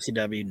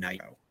WCW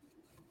Nitro.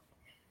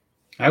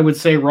 I would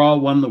say Raw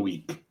won the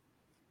week.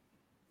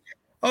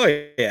 Oh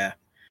yeah.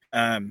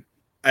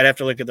 I'd have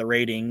to look at the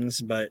ratings,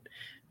 but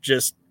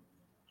just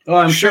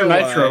I'm sure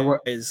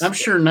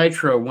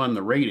Nitro won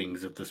the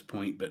ratings at this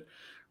point, but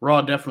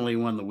Raw definitely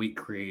won the week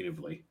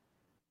creatively.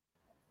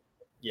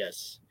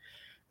 Yes.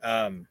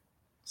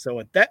 So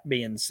with that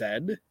being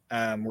said,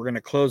 we're going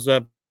to close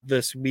up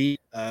this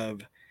week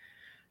of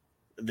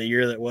the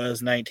year that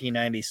was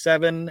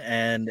 1997,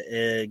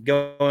 and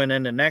going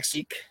into next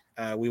week,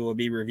 we will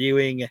be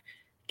reviewing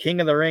King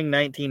of the Ring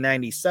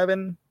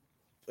 1997,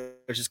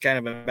 which is kind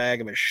of a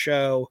bag of a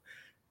show,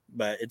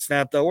 but it's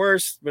not the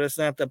worst, but it's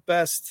not the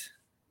best.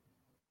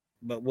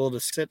 But we'll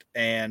just sit,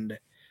 and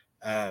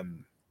I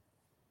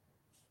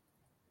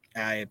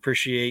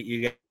appreciate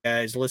you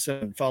guys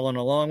listening and following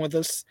along with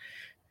us,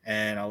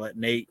 and I'll let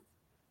Nate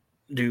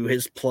do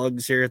his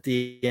plugs here at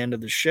the end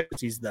of the show.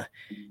 He's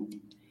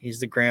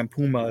the Grand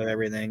Puma of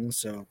everything.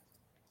 So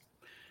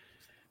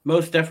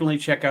most definitely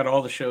check out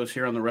all the shows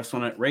here on the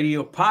WrestleNet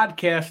Radio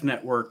Podcast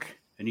Network,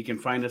 and you can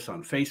find us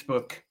on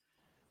Facebook.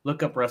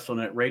 Look up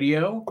WrestleNet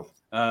Radio.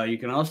 You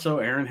can also,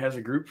 Aaron has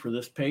a group for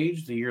this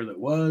page, The Year That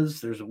Was.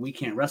 There's a We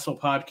Can't Wrestle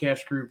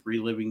podcast group,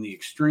 Reliving the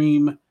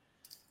Extreme.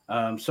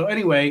 So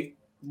anyway,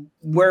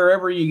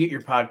 wherever you get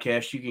your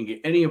podcast, you can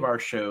get any of our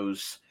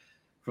shows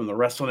from the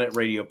WrestleNet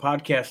Radio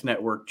Podcast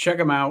Network. Check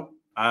them out.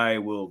 I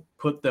will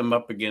put them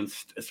up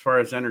against, as far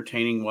as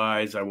entertaining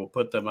wise, I will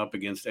put them up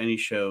against any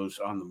shows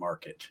on the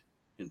market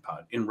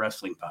in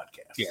wrestling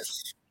podcasts.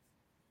 Yes.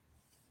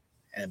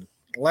 And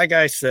like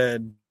I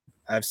said,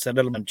 I've said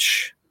it a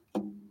bunch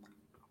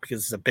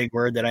because it's a big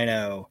word that I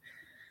know.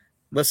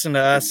 Listen to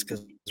us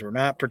because we're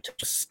not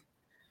pretentious,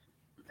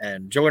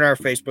 and join our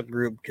Facebook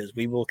group because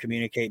we will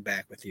communicate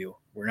back with you.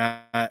 We're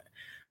not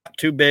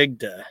too big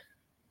to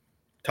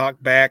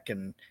talk back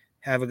and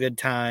have a good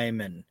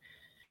time, and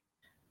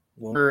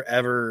we'll never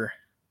ever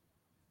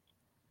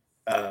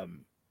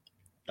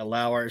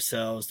allow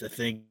ourselves to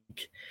think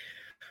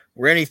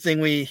we're anything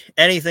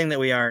that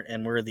we aren't,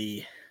 and we're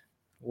the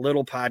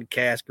little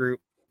podcast group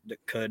that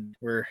could.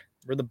 We're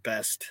the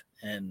best,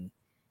 and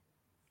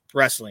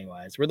wrestling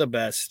wise, we're the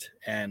best.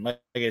 And like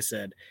I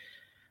said,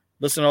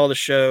 listen to all the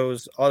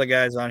shows. All the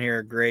guys on here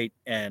are great,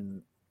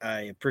 and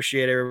I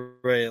appreciate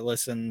everybody that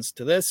listens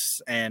to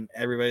this and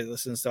everybody that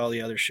listens to all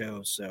the other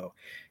shows. So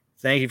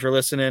thank you for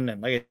listening.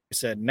 And like I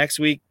said, next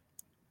week,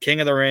 King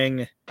of the Ring.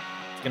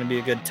 It's going to be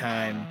a good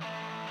time.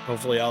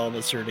 Hopefully all of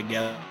us are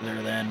together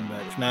then,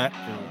 but if not,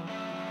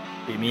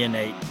 it'll be me and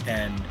Nate,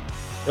 and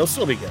it'll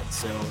still be good.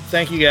 So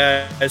thank you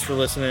guys for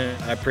listening.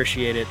 I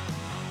appreciate it.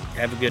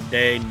 Have a good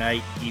day,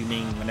 night,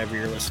 evening, whenever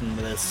you're listening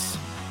to this.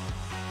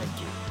 Thank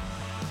you.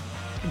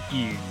 Thank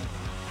you.